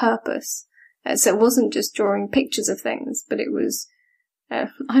with a purpose. So it wasn't just drawing pictures of things, but it was, I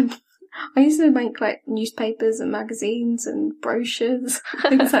used to make like newspapers and magazines and brochures,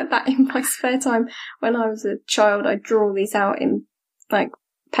 things like that in my spare time. When I was a child, I'd draw these out in like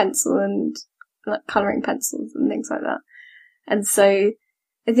pencil and like colouring pencils and things like that. And so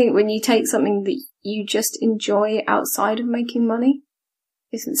I think when you take something that you just enjoy outside of making money,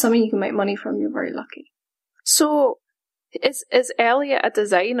 if it's something you can make money from, you're very lucky. So, is Elliot a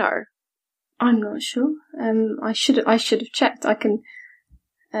designer? I'm not sure. I should have checked. I can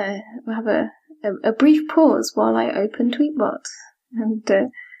have a brief pause while I open Tweetbot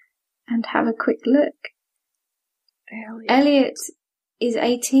and have a quick look. Elliot is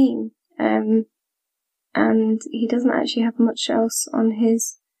 18, and he doesn't actually have much else on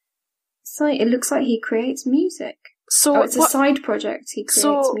his site. It looks like he creates music. So it's a side project. He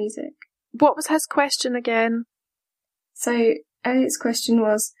creates music. What was his question again? So Elliot's question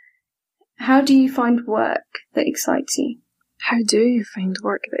was, how do you find work that excites you? How do you find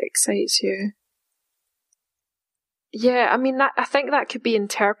work that excites you? Yeah, I mean, I think that could be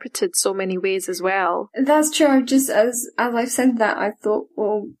interpreted so many ways as well. That's true. Just as I've said that, I thought,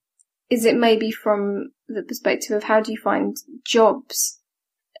 well, is it maybe from the perspective of how do you find jobs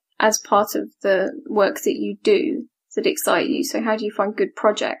as part of the work that you do that excite you? So how do you find good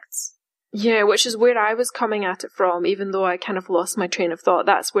projects? Yeah, which is where I was coming at it from, even though I kind of lost my train of thought.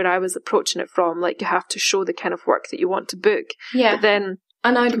 That's where I was approaching it from. Like, you have to show the kind of work that you want to book. Yeah. But then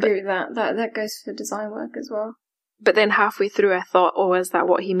And I'd agree with that. That goes for design work as well. But then halfway through I thought, oh, is that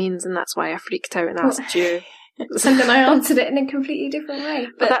what he means? And that's why I freaked out and asked you. And then I answered it in a completely different way.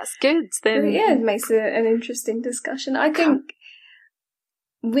 But that's good. Then yeah, it makes an interesting discussion. I think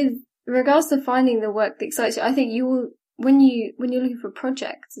with regards to finding the work that excites you, I think you will, when you're looking for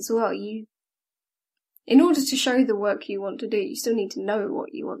projects as well, in order to show the work you want to do, you still need to know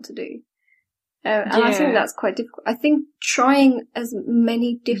what you want to do. And I think that's quite difficult. I think trying as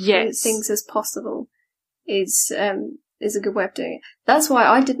many different things as possible is a good way of doing it. That's why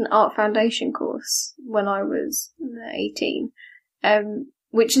I did an art foundation course when I was 18,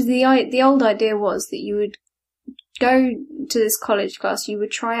 which is the old idea was that you would go to this college class, you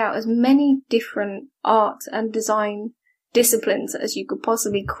would try out as many different art and design disciplines as you could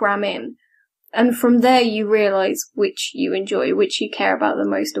possibly cram in. And from there you realise which you enjoy, which you care about the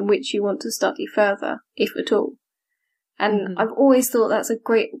most, and which you want to study further, if at all. And I've always thought that's a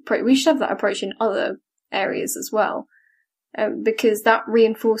great approach. We should have that approach in other areas as well. Because that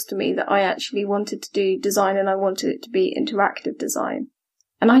reinforced to me that I actually wanted to do design, and I wanted it to be interactive design.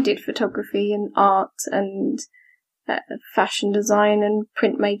 And I did photography and art and fashion design and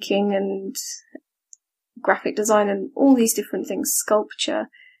printmaking and graphic design and all these different things, sculpture.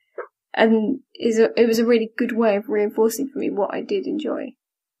 And it was a really good way of reinforcing for me what I did enjoy.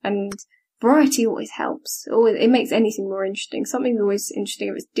 And variety always helps. It makes anything more interesting. Something's always interesting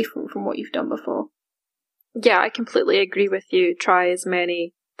if it's different from what you've done before. Yeah, I completely agree with you. Try as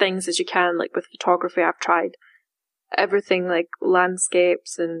many things as you can. Like with photography, I've tried everything, like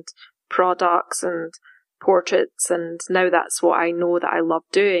landscapes and products and portraits, and now that's what I know that I love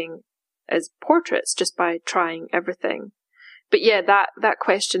doing is portraits, just by trying everything. But yeah, that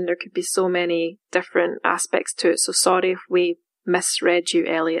question, there could be so many different aspects to it, so sorry if we misread you,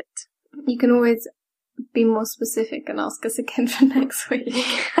 Elliot. You can always be more specific and ask us again for next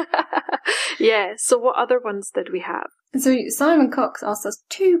week. Yeah, so what other ones did we have? So Simon Cox asked us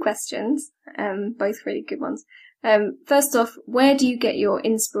 2 questions, both really good ones. First off, where do you get your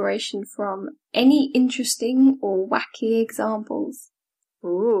inspiration from? Any interesting or wacky examples?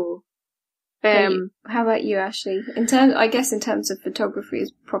 Ooh. How about you, Ashley? I guess in terms of photography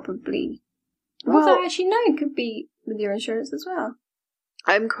is probably... Well, actually, no, it could be with your insurance as well.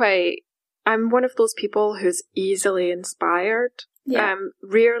 I'm one of those people who's easily inspired. Yeah.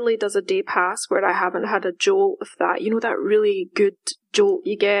 Rarely does a day pass where I haven't had a jolt of that. You know, that really good jolt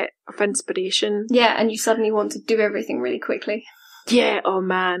you get of inspiration? Yeah, and you suddenly want to do everything really quickly. Yeah, oh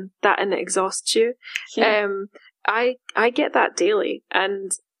man, that and it exhausts you. Yeah. I get that daily,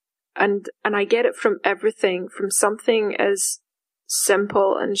 and I get it from everything, from something as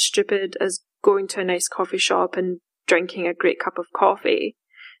simple and stupid as going to a nice coffee shop and drinking a great cup of coffee,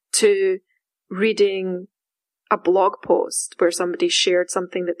 to reading a blog post where somebody shared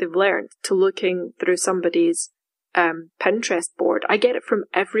something that they've learned, to looking through somebody's Pinterest board. I get it from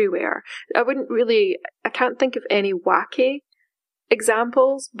everywhere. I can't think of any wacky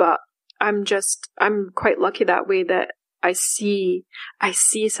examples, but I'm quite lucky that way, that I see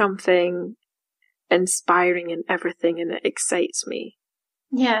something inspiring in everything, and it excites me.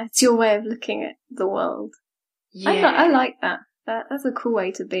 Yeah, it's your way of looking at the world. Yeah. I like that. That's a cool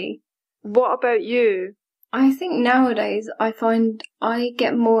way to be. What about you? I think nowadays I find I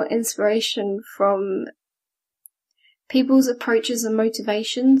get more inspiration from people's approaches and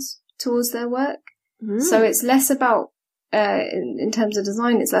motivations towards their work. So it's less about, in terms of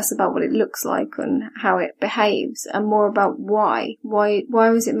design, it's less about what it looks like and how it behaves, and more about why. Why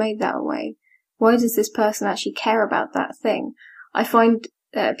was it made that way? Why does this person actually care about that thing? I find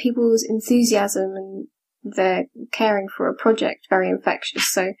people's enthusiasm and their caring for a project very infectious.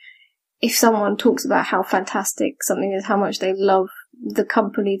 So if someone talks about how fantastic something is, how much they love the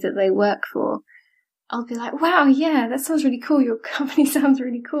company that they work for, I'll be like, wow, yeah, that sounds really cool. Your company sounds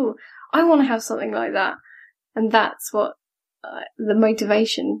really cool. I want to have something like that. And that's what the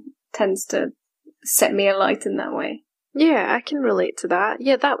motivation tends to set me alight in that way. Yeah, I can relate to that.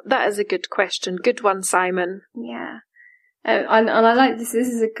 Yeah, that is a good question. Good one, Simon. Yeah. And I like this. This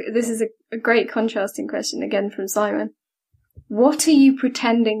is a great contrasting question again from Simon. What are you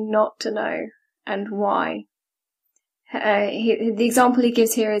pretending not to know, and why? The example he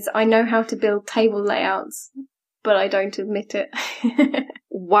gives here is, I know how to build table layouts, but I don't admit it.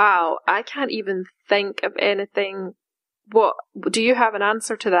 Wow, I can't even think of anything. What, do you have an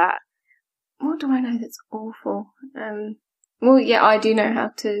answer to that? What do I know that's awful? Well, yeah, I do know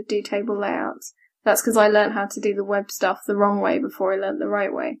how to do table layouts. That's because I learned how to do the web stuff the wrong way before I learned the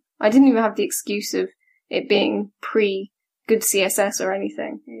right way. I didn't even have the excuse of it being pre-good CSS or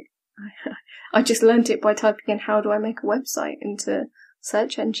anything. I just learnt it by typing in, how do I make a website, into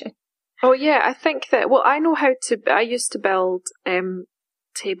search engine. Oh yeah, I think that, well, I used to build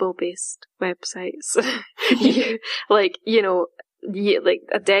table-based websites, like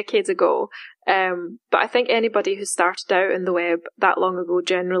a decade ago. But I think anybody who started out in the web that long ago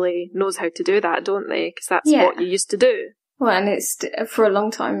generally knows how to do that, don't they? Because that's what you used to do. Well, and it's for a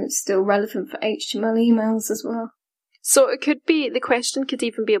long time, it's still relevant for HTML emails as well. So it could be, the question could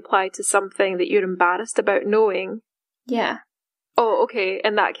even be applied to something that you're embarrassed about knowing. Yeah. Oh, okay.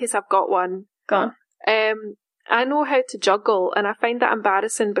 In that case, I've got one. Go on. I know how to juggle, and I find that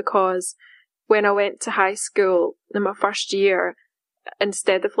embarrassing because when I went to high school in my first year,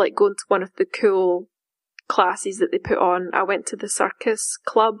 instead of like going to one of the cool classes that they put on, I went to the circus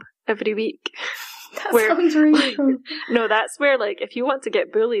club every week. That sounds really cool. No, that's where, like, if you want to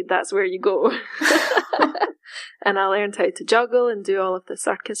get bullied, that's where you go. And I learned how to juggle and do all of the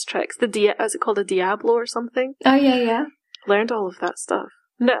circus tricks. Is it called a Diablo or something? Oh, yeah. Learned all of that stuff.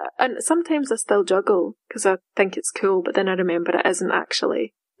 No, and sometimes I still juggle because I think it's cool, but then I remember it isn't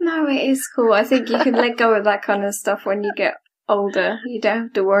actually. No, it is cool. I think you can let go of that kind of stuff when you get older. You don't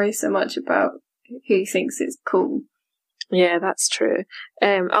have to worry so much about who thinks it's cool. Yeah, that's true.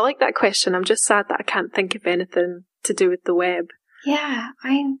 I like that question. I'm just sad that I can't think of anything to do with the web. Yeah,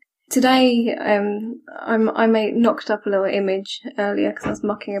 today I knocked up a little image earlier because I was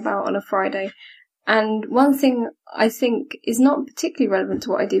mucking about on a Friday. And one thing I think is not particularly relevant to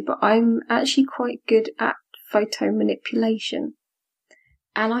what I do, but I'm actually quite good at photo manipulation.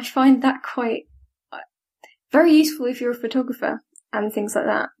 And I find that quite very useful if you're a photographer and things like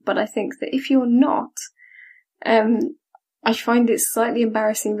that. But I think that if you're not, I find it slightly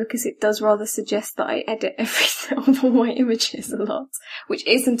embarrassing because it does rather suggest that I edit all my images a lot, which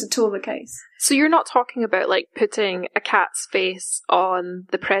isn't at all the case. So you're not talking about like putting a cat's face on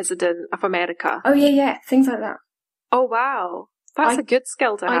the President of America? Oh yeah, things like that. Oh wow, that's a good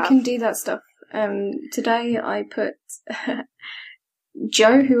skill to have. I can do that stuff. Today I put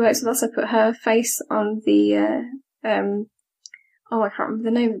Jo, who works with us, I put her face on the I can't remember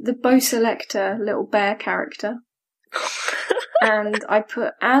the name, the Bow Selector little bear character. And I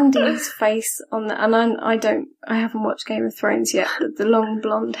put Andy's face on the, and I haven't watched Game of Thrones yet, but the long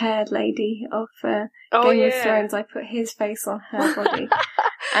blonde haired lady of Game of Thrones, I put his face on her body.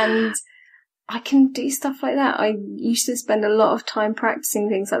 And I can do stuff like that. I used to spend a lot of time practicing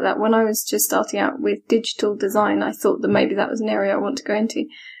things like that. When I was just starting out with digital design, I thought that maybe that was an area I want to go into.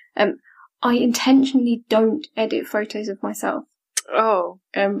 I intentionally don't edit photos of myself. Oh.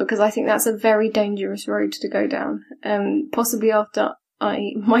 Because I think that's a very dangerous road to go down. Possibly after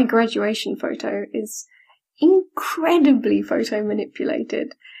my graduation photo is incredibly photo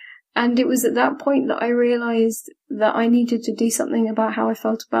manipulated. And it was at that point that I realised that I needed to do something about how I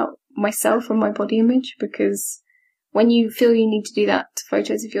felt about myself and my body image, because when you feel you need to do that to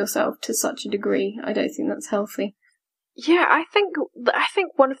photos of yourself to such a degree, I don't think that's healthy. Yeah, I think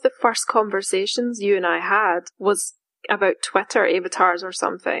one of the first conversations you and I had was about Twitter avatars or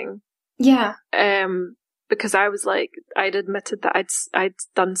something. Yeah. Because I was like, I'd admitted that I'd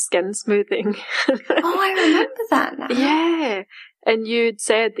done skin smoothing. Oh, I remember that now. Yeah. And you'd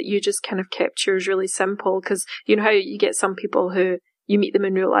said that you just kind of kept yours really simple, because you know how you get some people who you meet them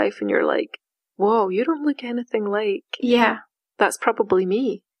in real life and you're like, whoa, you don't look anything like. Yeah. That's probably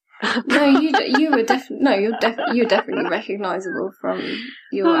me. No, you're definitely recognisable from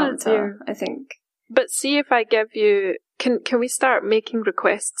your avatar, dear. I think. But see if I give you, can we start making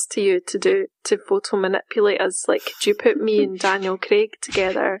requests to you to photo manipulate us? Like, could you put me and Daniel Craig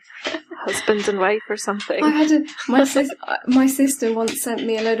together, husband and wife or something? My sister once sent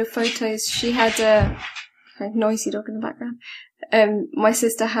me a load of photos. She had a noisy dog in the background. My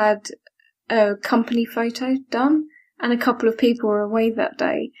sister had a company photo done, and a couple of people were away that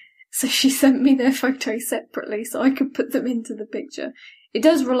day. So she sent me their photos separately so I could put them into the picture. It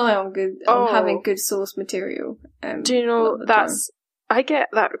does rely on having good source material. Do you know, I get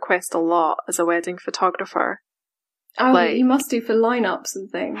that request a lot as a wedding photographer. Oh, like, you must do for lineups and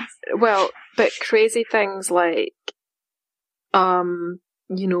things. Well, but crazy things like,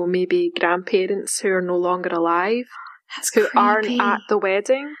 maybe grandparents who are no longer alive. That's creepy. Who aren't at the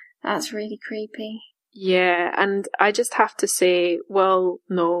wedding. That's really creepy. Yeah, and I just have to say, well,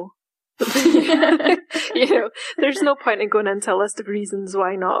 no. There's no point in going into a list of reasons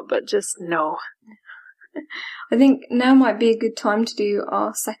why not, but just no. I think now might be a good time to do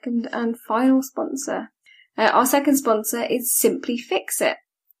our second and final sponsor. Our second sponsor is Simply Fix It,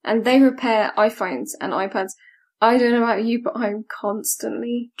 and they repair iPhones and iPads. I don't know about you, but I'm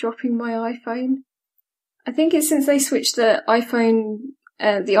constantly dropping my iPhone. I think it's since they switched the iPhone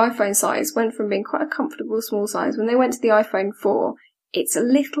size went from being quite a comfortable small size. When they went to the iPhone 4, It's a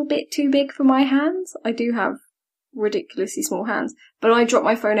little bit too big for my hands. I do have ridiculously small hands, but I drop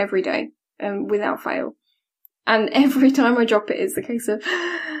my phone every day, without fail. And every time I drop it, it's the case of,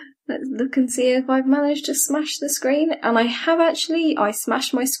 let's look and see if I've managed to smash the screen. And I have actually. I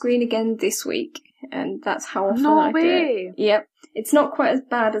smashed my screen again this week, and that's how often I do it. Yep. It's not quite as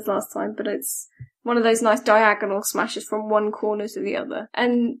bad as last time, but it's one of those nice diagonal smashes from one corner to the other.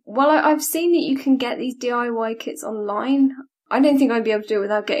 And while I've seen that you can get these DIY kits online, I don't think I'd be able to do it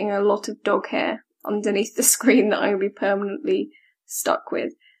without getting a lot of dog hair underneath the screen that I'm going to be permanently stuck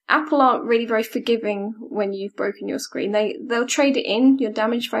with. Apple aren't really very forgiving when you've broken your screen. They'll trade it in, your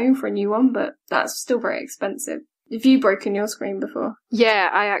damaged phone, for a new one, but that's still very expensive. Have you broken your screen before? Yeah,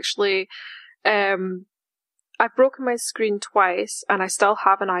 I actually... I've broken my screen twice, and I still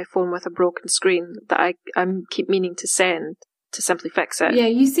have an iPhone with a broken screen that I keep meaning to send to Simply Fix It. Yeah,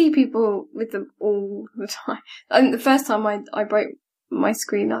 you see people with them all the time. I think the first time I broke my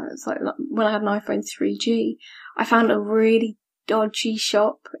screen, it was like when I had an iPhone 3G, I found a really dodgy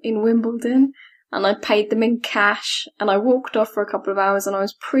shop in Wimbledon, and I paid them in cash, and I walked off for a couple of hours, and I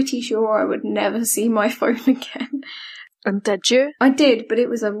was pretty sure I would never see my phone again. And did you? I did, but it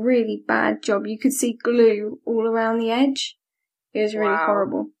was a really bad job. You could see glue all around the edge. It was really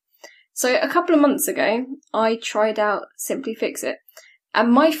horrible. So a couple of months ago, I tried out Simply Fix It.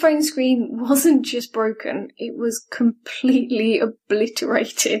 And my phone screen wasn't just broken, it was completely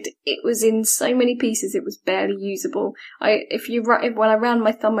obliterated. It was in so many pieces, it was barely usable. When I ran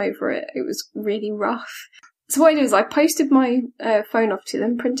my thumb over it, it was really rough. So what I did is I posted my phone off to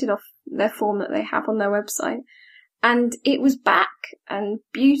them, printed off their form that they have on their website, and it was back and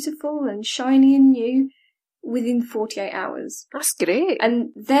beautiful and shiny and new within 48 hours. That's great. And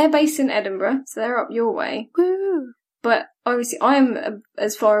they're based in Edinburgh, so they're up your way. Woo! But obviously I'm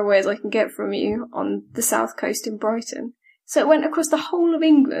as far away as I can get from you on the south coast in Brighton. So it went across the whole of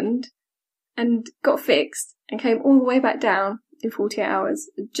England and got fixed and came all the way back down in 48 hours.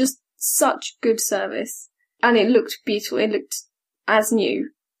 Just such good service. And it looked beautiful. It looked as new.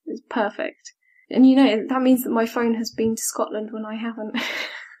 It was perfect. And that means that my phone has been to Scotland when I haven't.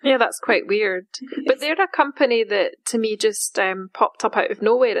 Yeah, that's quite weird. But they're a company that, to me, just popped up out of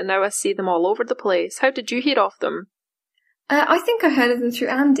nowhere, and now I see them all over the place. How did you hear of them? I think I heard of them through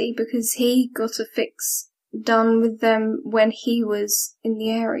Andy, because he got a fix done with them when he was in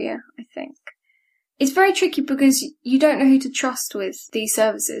the area, I think. It's very tricky because you don't know who to trust with these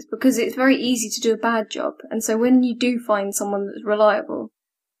services, because it's very easy to do a bad job. And so when you do find someone that's reliable,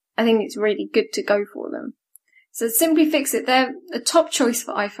 I think it's really good to go for them. So Simply Fix It, they're a top choice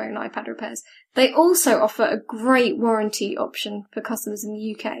for iPhone and iPad repairs. They also offer a great warranty option for customers in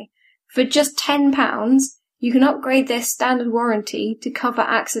the UK. For just £10, you can upgrade their standard warranty to cover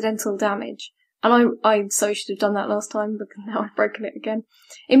accidental damage. And I so should have done that last time, because now I've broken it again.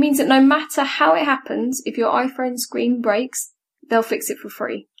 It means that no matter how it happens, if your iPhone screen breaks, they'll fix it for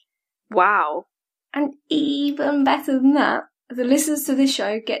free. Wow. And even better than that, the listeners to this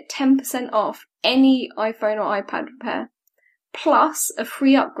show get 10% off any iPhone or iPad repair, plus a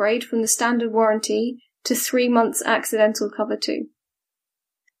free upgrade from the standard warranty to 3 months accidental cover too.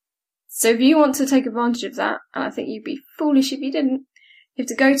 So if you want to take advantage of that, and I think you'd be foolish if you didn't, you have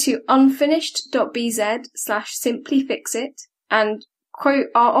to go to unfinished.bz/simplyfixit and quote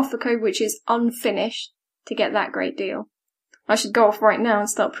our offer code, which is unfinished, to get that great deal. I should go off right now and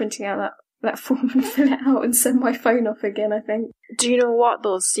start printing out that form and fill it out and send my phone off again, I think. Do you know what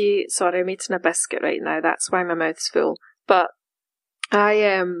though? See, sorry, I'm eating a biscuit right now, that's why my mouth's full. But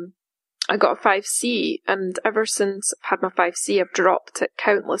I got a 5C, and ever since I've had my 5C, I've dropped it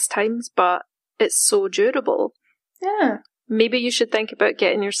countless times, but it's so durable. Yeah. Maybe you should think about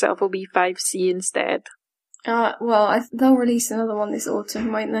getting yourself a wee 5C instead. They'll release another one this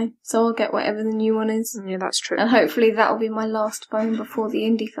autumn, won't they? So I'll get whatever the new one is. Yeah, that's true. And hopefully that'll be my last phone before the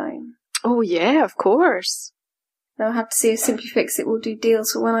indie phone. Oh yeah, of course. They'll have to see if Simply Fix It will do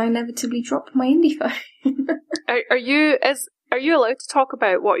deals for when I inevitably drop my indie phone. Are you allowed to talk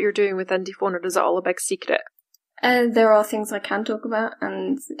about what you're doing with indie phone, or is it all a big secret? There are things I can talk about,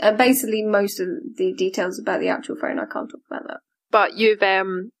 and basically most of the details about the actual phone, I can't talk about that. But you've,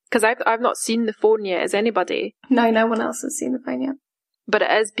 because I've not seen the phone yet. Is anybody? No one else has seen the phone yet. But it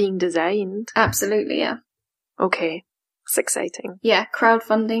is being designed. Absolutely, yeah. Okay, it's exciting. Yeah,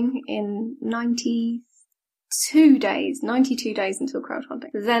 crowdfunding in 92 days until crowdfunding.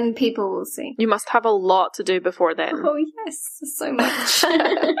 Then people will see. You must have a lot to do before then. Oh yes, so much.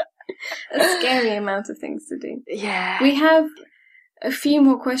 A scary amount of things to do. Yeah. We have a few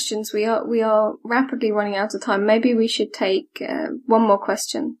more questions. We are rapidly running out of time. Maybe we should take one more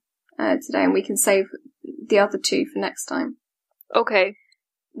question today, and we can save the other two for next time. Okay.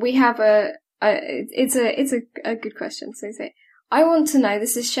 We have it's a good question. So say, I want to know,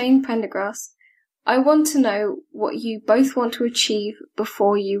 this is Shane Pendergrass, I want to know what you both want to achieve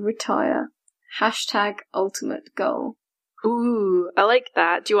before you retire. # ultimate goal. Ooh, I like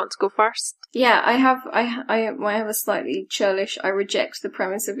that. Do you want to go first? Yeah, I have a slightly churlish, I reject the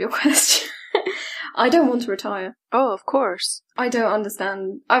premise of your question. I don't want to retire. Oh, of course. I don't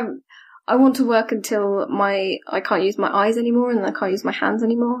understand. I want to work until I can't use my eyes anymore and I can't use my hands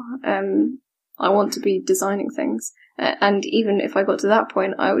anymore. I want to be designing things. And even if I got to that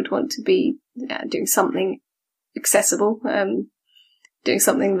point, I would want to be doing something accessible, doing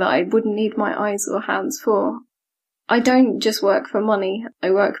something that I wouldn't need my eyes or hands for. I don't just work for money.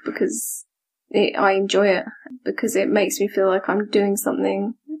 I work because I enjoy it, because it makes me feel like I'm doing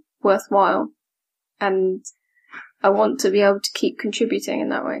something worthwhile. And I want to be able to keep contributing in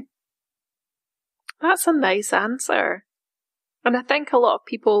that way. That's a nice answer. And I think a lot of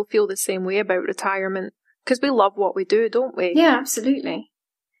people feel the same way about retirement, because we love what we do, don't we? Yeah, absolutely.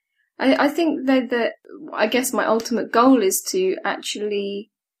 I think that I guess my ultimate goal is to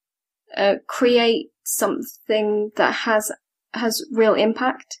actually create something that has real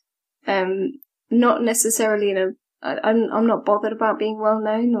impact. Not necessarily I'm not bothered about being well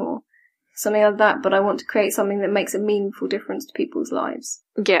known or something like that, but I want to create something that makes a meaningful difference to people's lives.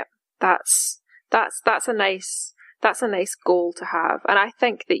 Yeah, that's a nice goal to have, and I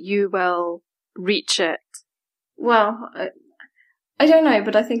think that you will reach it. Well, I don't know,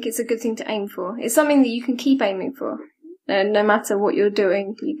 but I think it's a good thing to aim for. It's something that you can keep aiming for. And no matter what you're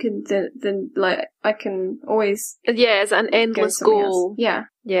doing, you can then I can always. Yeah, it's an endless goal. Else. Yeah,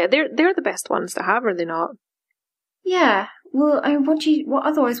 yeah, they're the best ones to have, are they not? Yeah. Well, what do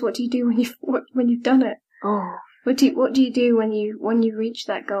you do when you've done it? Oh, what do you do when you reach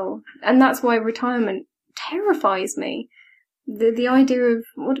that goal? And that's why retirement terrifies me. The idea of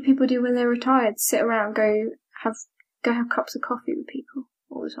what do people do when they're retired? Sit around, go have cups of coffee with people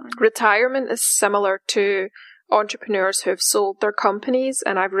all the time. Retirement is similar to entrepreneurs who have sold their companies,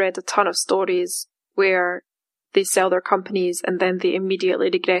 and I've read a ton of stories where they sell their companies and then they immediately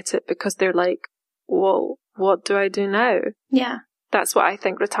regret it because they're like, well, what do I do now? Yeah. That's what I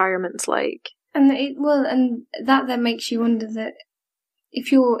think retirement's like. And that then makes you wonder that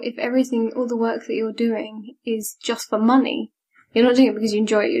if everything, all the work that you're doing is just for money, you're not doing it because you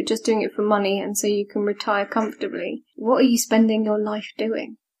enjoy it, you're just doing it for money and so you can retire comfortably. What are you spending your life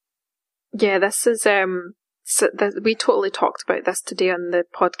doing? Yeah, this is, we totally talked about this today on the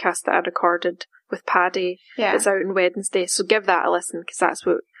podcast that I recorded with Paddy. Yeah. It's out on Wednesday, so give that a listen, because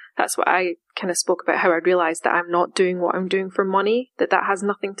that's what I kind of spoke about, how I realised that I'm not doing what I'm doing for money, that has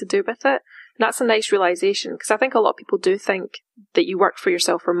nothing to do with it. And that's a nice realisation, because I think a lot of people do think that you work for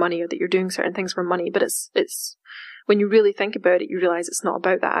yourself for money or that you're doing certain things for money, but it's when you really think about it, you realise it's not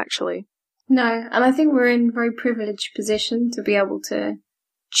about that, actually. No, and I think we're in a very privileged position to be able to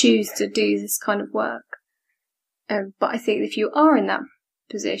choose to do this kind of work. But I think if you are in that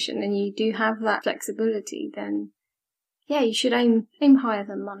position and you do have that flexibility, then yeah, you should aim higher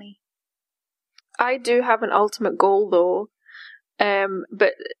than money. I do have an ultimate goal though,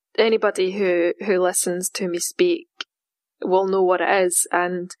 but anybody who listens to me speak will know what it is,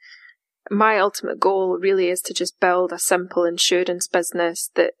 and my ultimate goal really is to just build a simple insurance business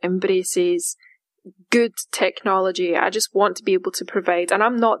that embraces good technology. I just want to be able to provide, and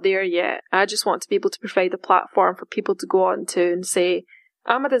I'm not there yet, I just want to be able to provide a platform for people to go on to and say,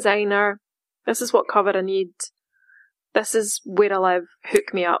 I'm a designer, this is what cover I need, this is where I live,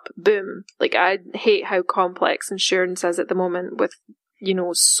 hook me up, boom. Like, I hate how complex insurance is at the moment with,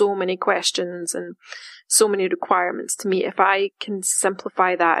 so many questions and so many requirements to meet. If I can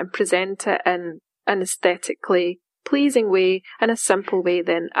simplify that and present it in an aesthetically pleasing way, in a simple way,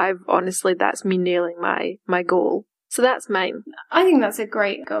 then that's me nailing my goal. So that's mine. I think that's a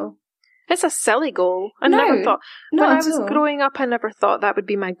great goal. It's a silly goal. I never thought, when I was growing up, I never thought that would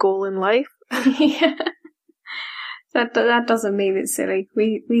be my goal in life. Yeah. That doesn't mean it's silly.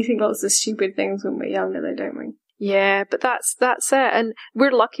 We think lots of stupid things when we're younger, though, don't we? Yeah, but that's it. And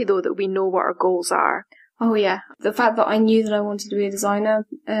we're lucky, though, that we know what our goals are. Oh, yeah. The fact that I knew that I wanted to be a designer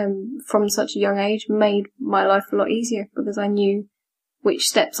from such a young age made my life a lot easier, because I knew which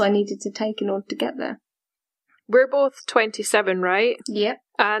steps I needed to take in order to get there. We're both 27, right? Yep.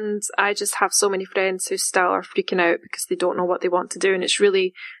 And I just have so many friends who still are freaking out because they don't know what they want to do. And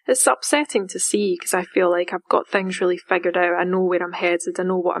it's upsetting to see, because I feel like I've got things really figured out. I know where I'm headed. I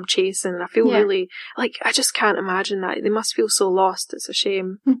know what I'm chasing. I feel really, like, I just can't imagine that. They must feel so lost. It's a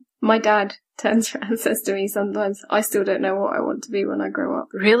shame. My dad turns around and says to me sometimes, I still don't know what I want to be when I grow up.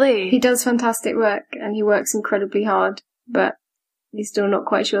 Really? He does fantastic work and he works incredibly hard, but he's still not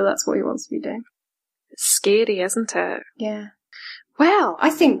quite sure that's what he wants to be doing. It's scary, isn't it? Yeah. Well, I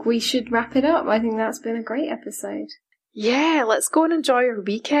think we should wrap it up. I think that's been a great episode. Yeah, let's go and enjoy our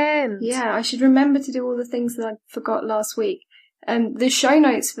weekend. Yeah, I should remember to do all the things that I forgot last week. The show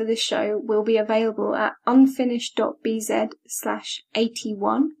notes for this show will be available at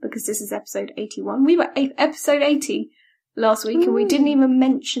unfinished.bz/81, because this is episode 81. We were episode 80 last week, and we didn't even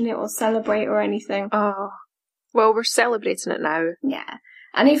mention it or celebrate or anything. Oh, well, we're celebrating it now. Yeah.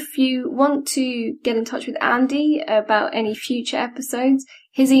 And if you want to get in touch with Andy about any future episodes,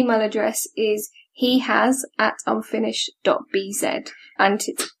 his email address is hehas@unfinished.bz, and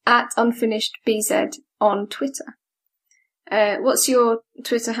it's @unfinishedbz on Twitter. What's your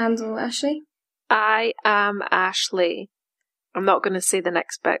Twitter handle, Ashley? I am Ashley. I'm not going to say the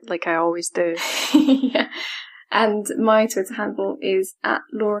next bit like I always do. Yeah. And my Twitter handle is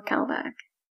 @Laura Calberg.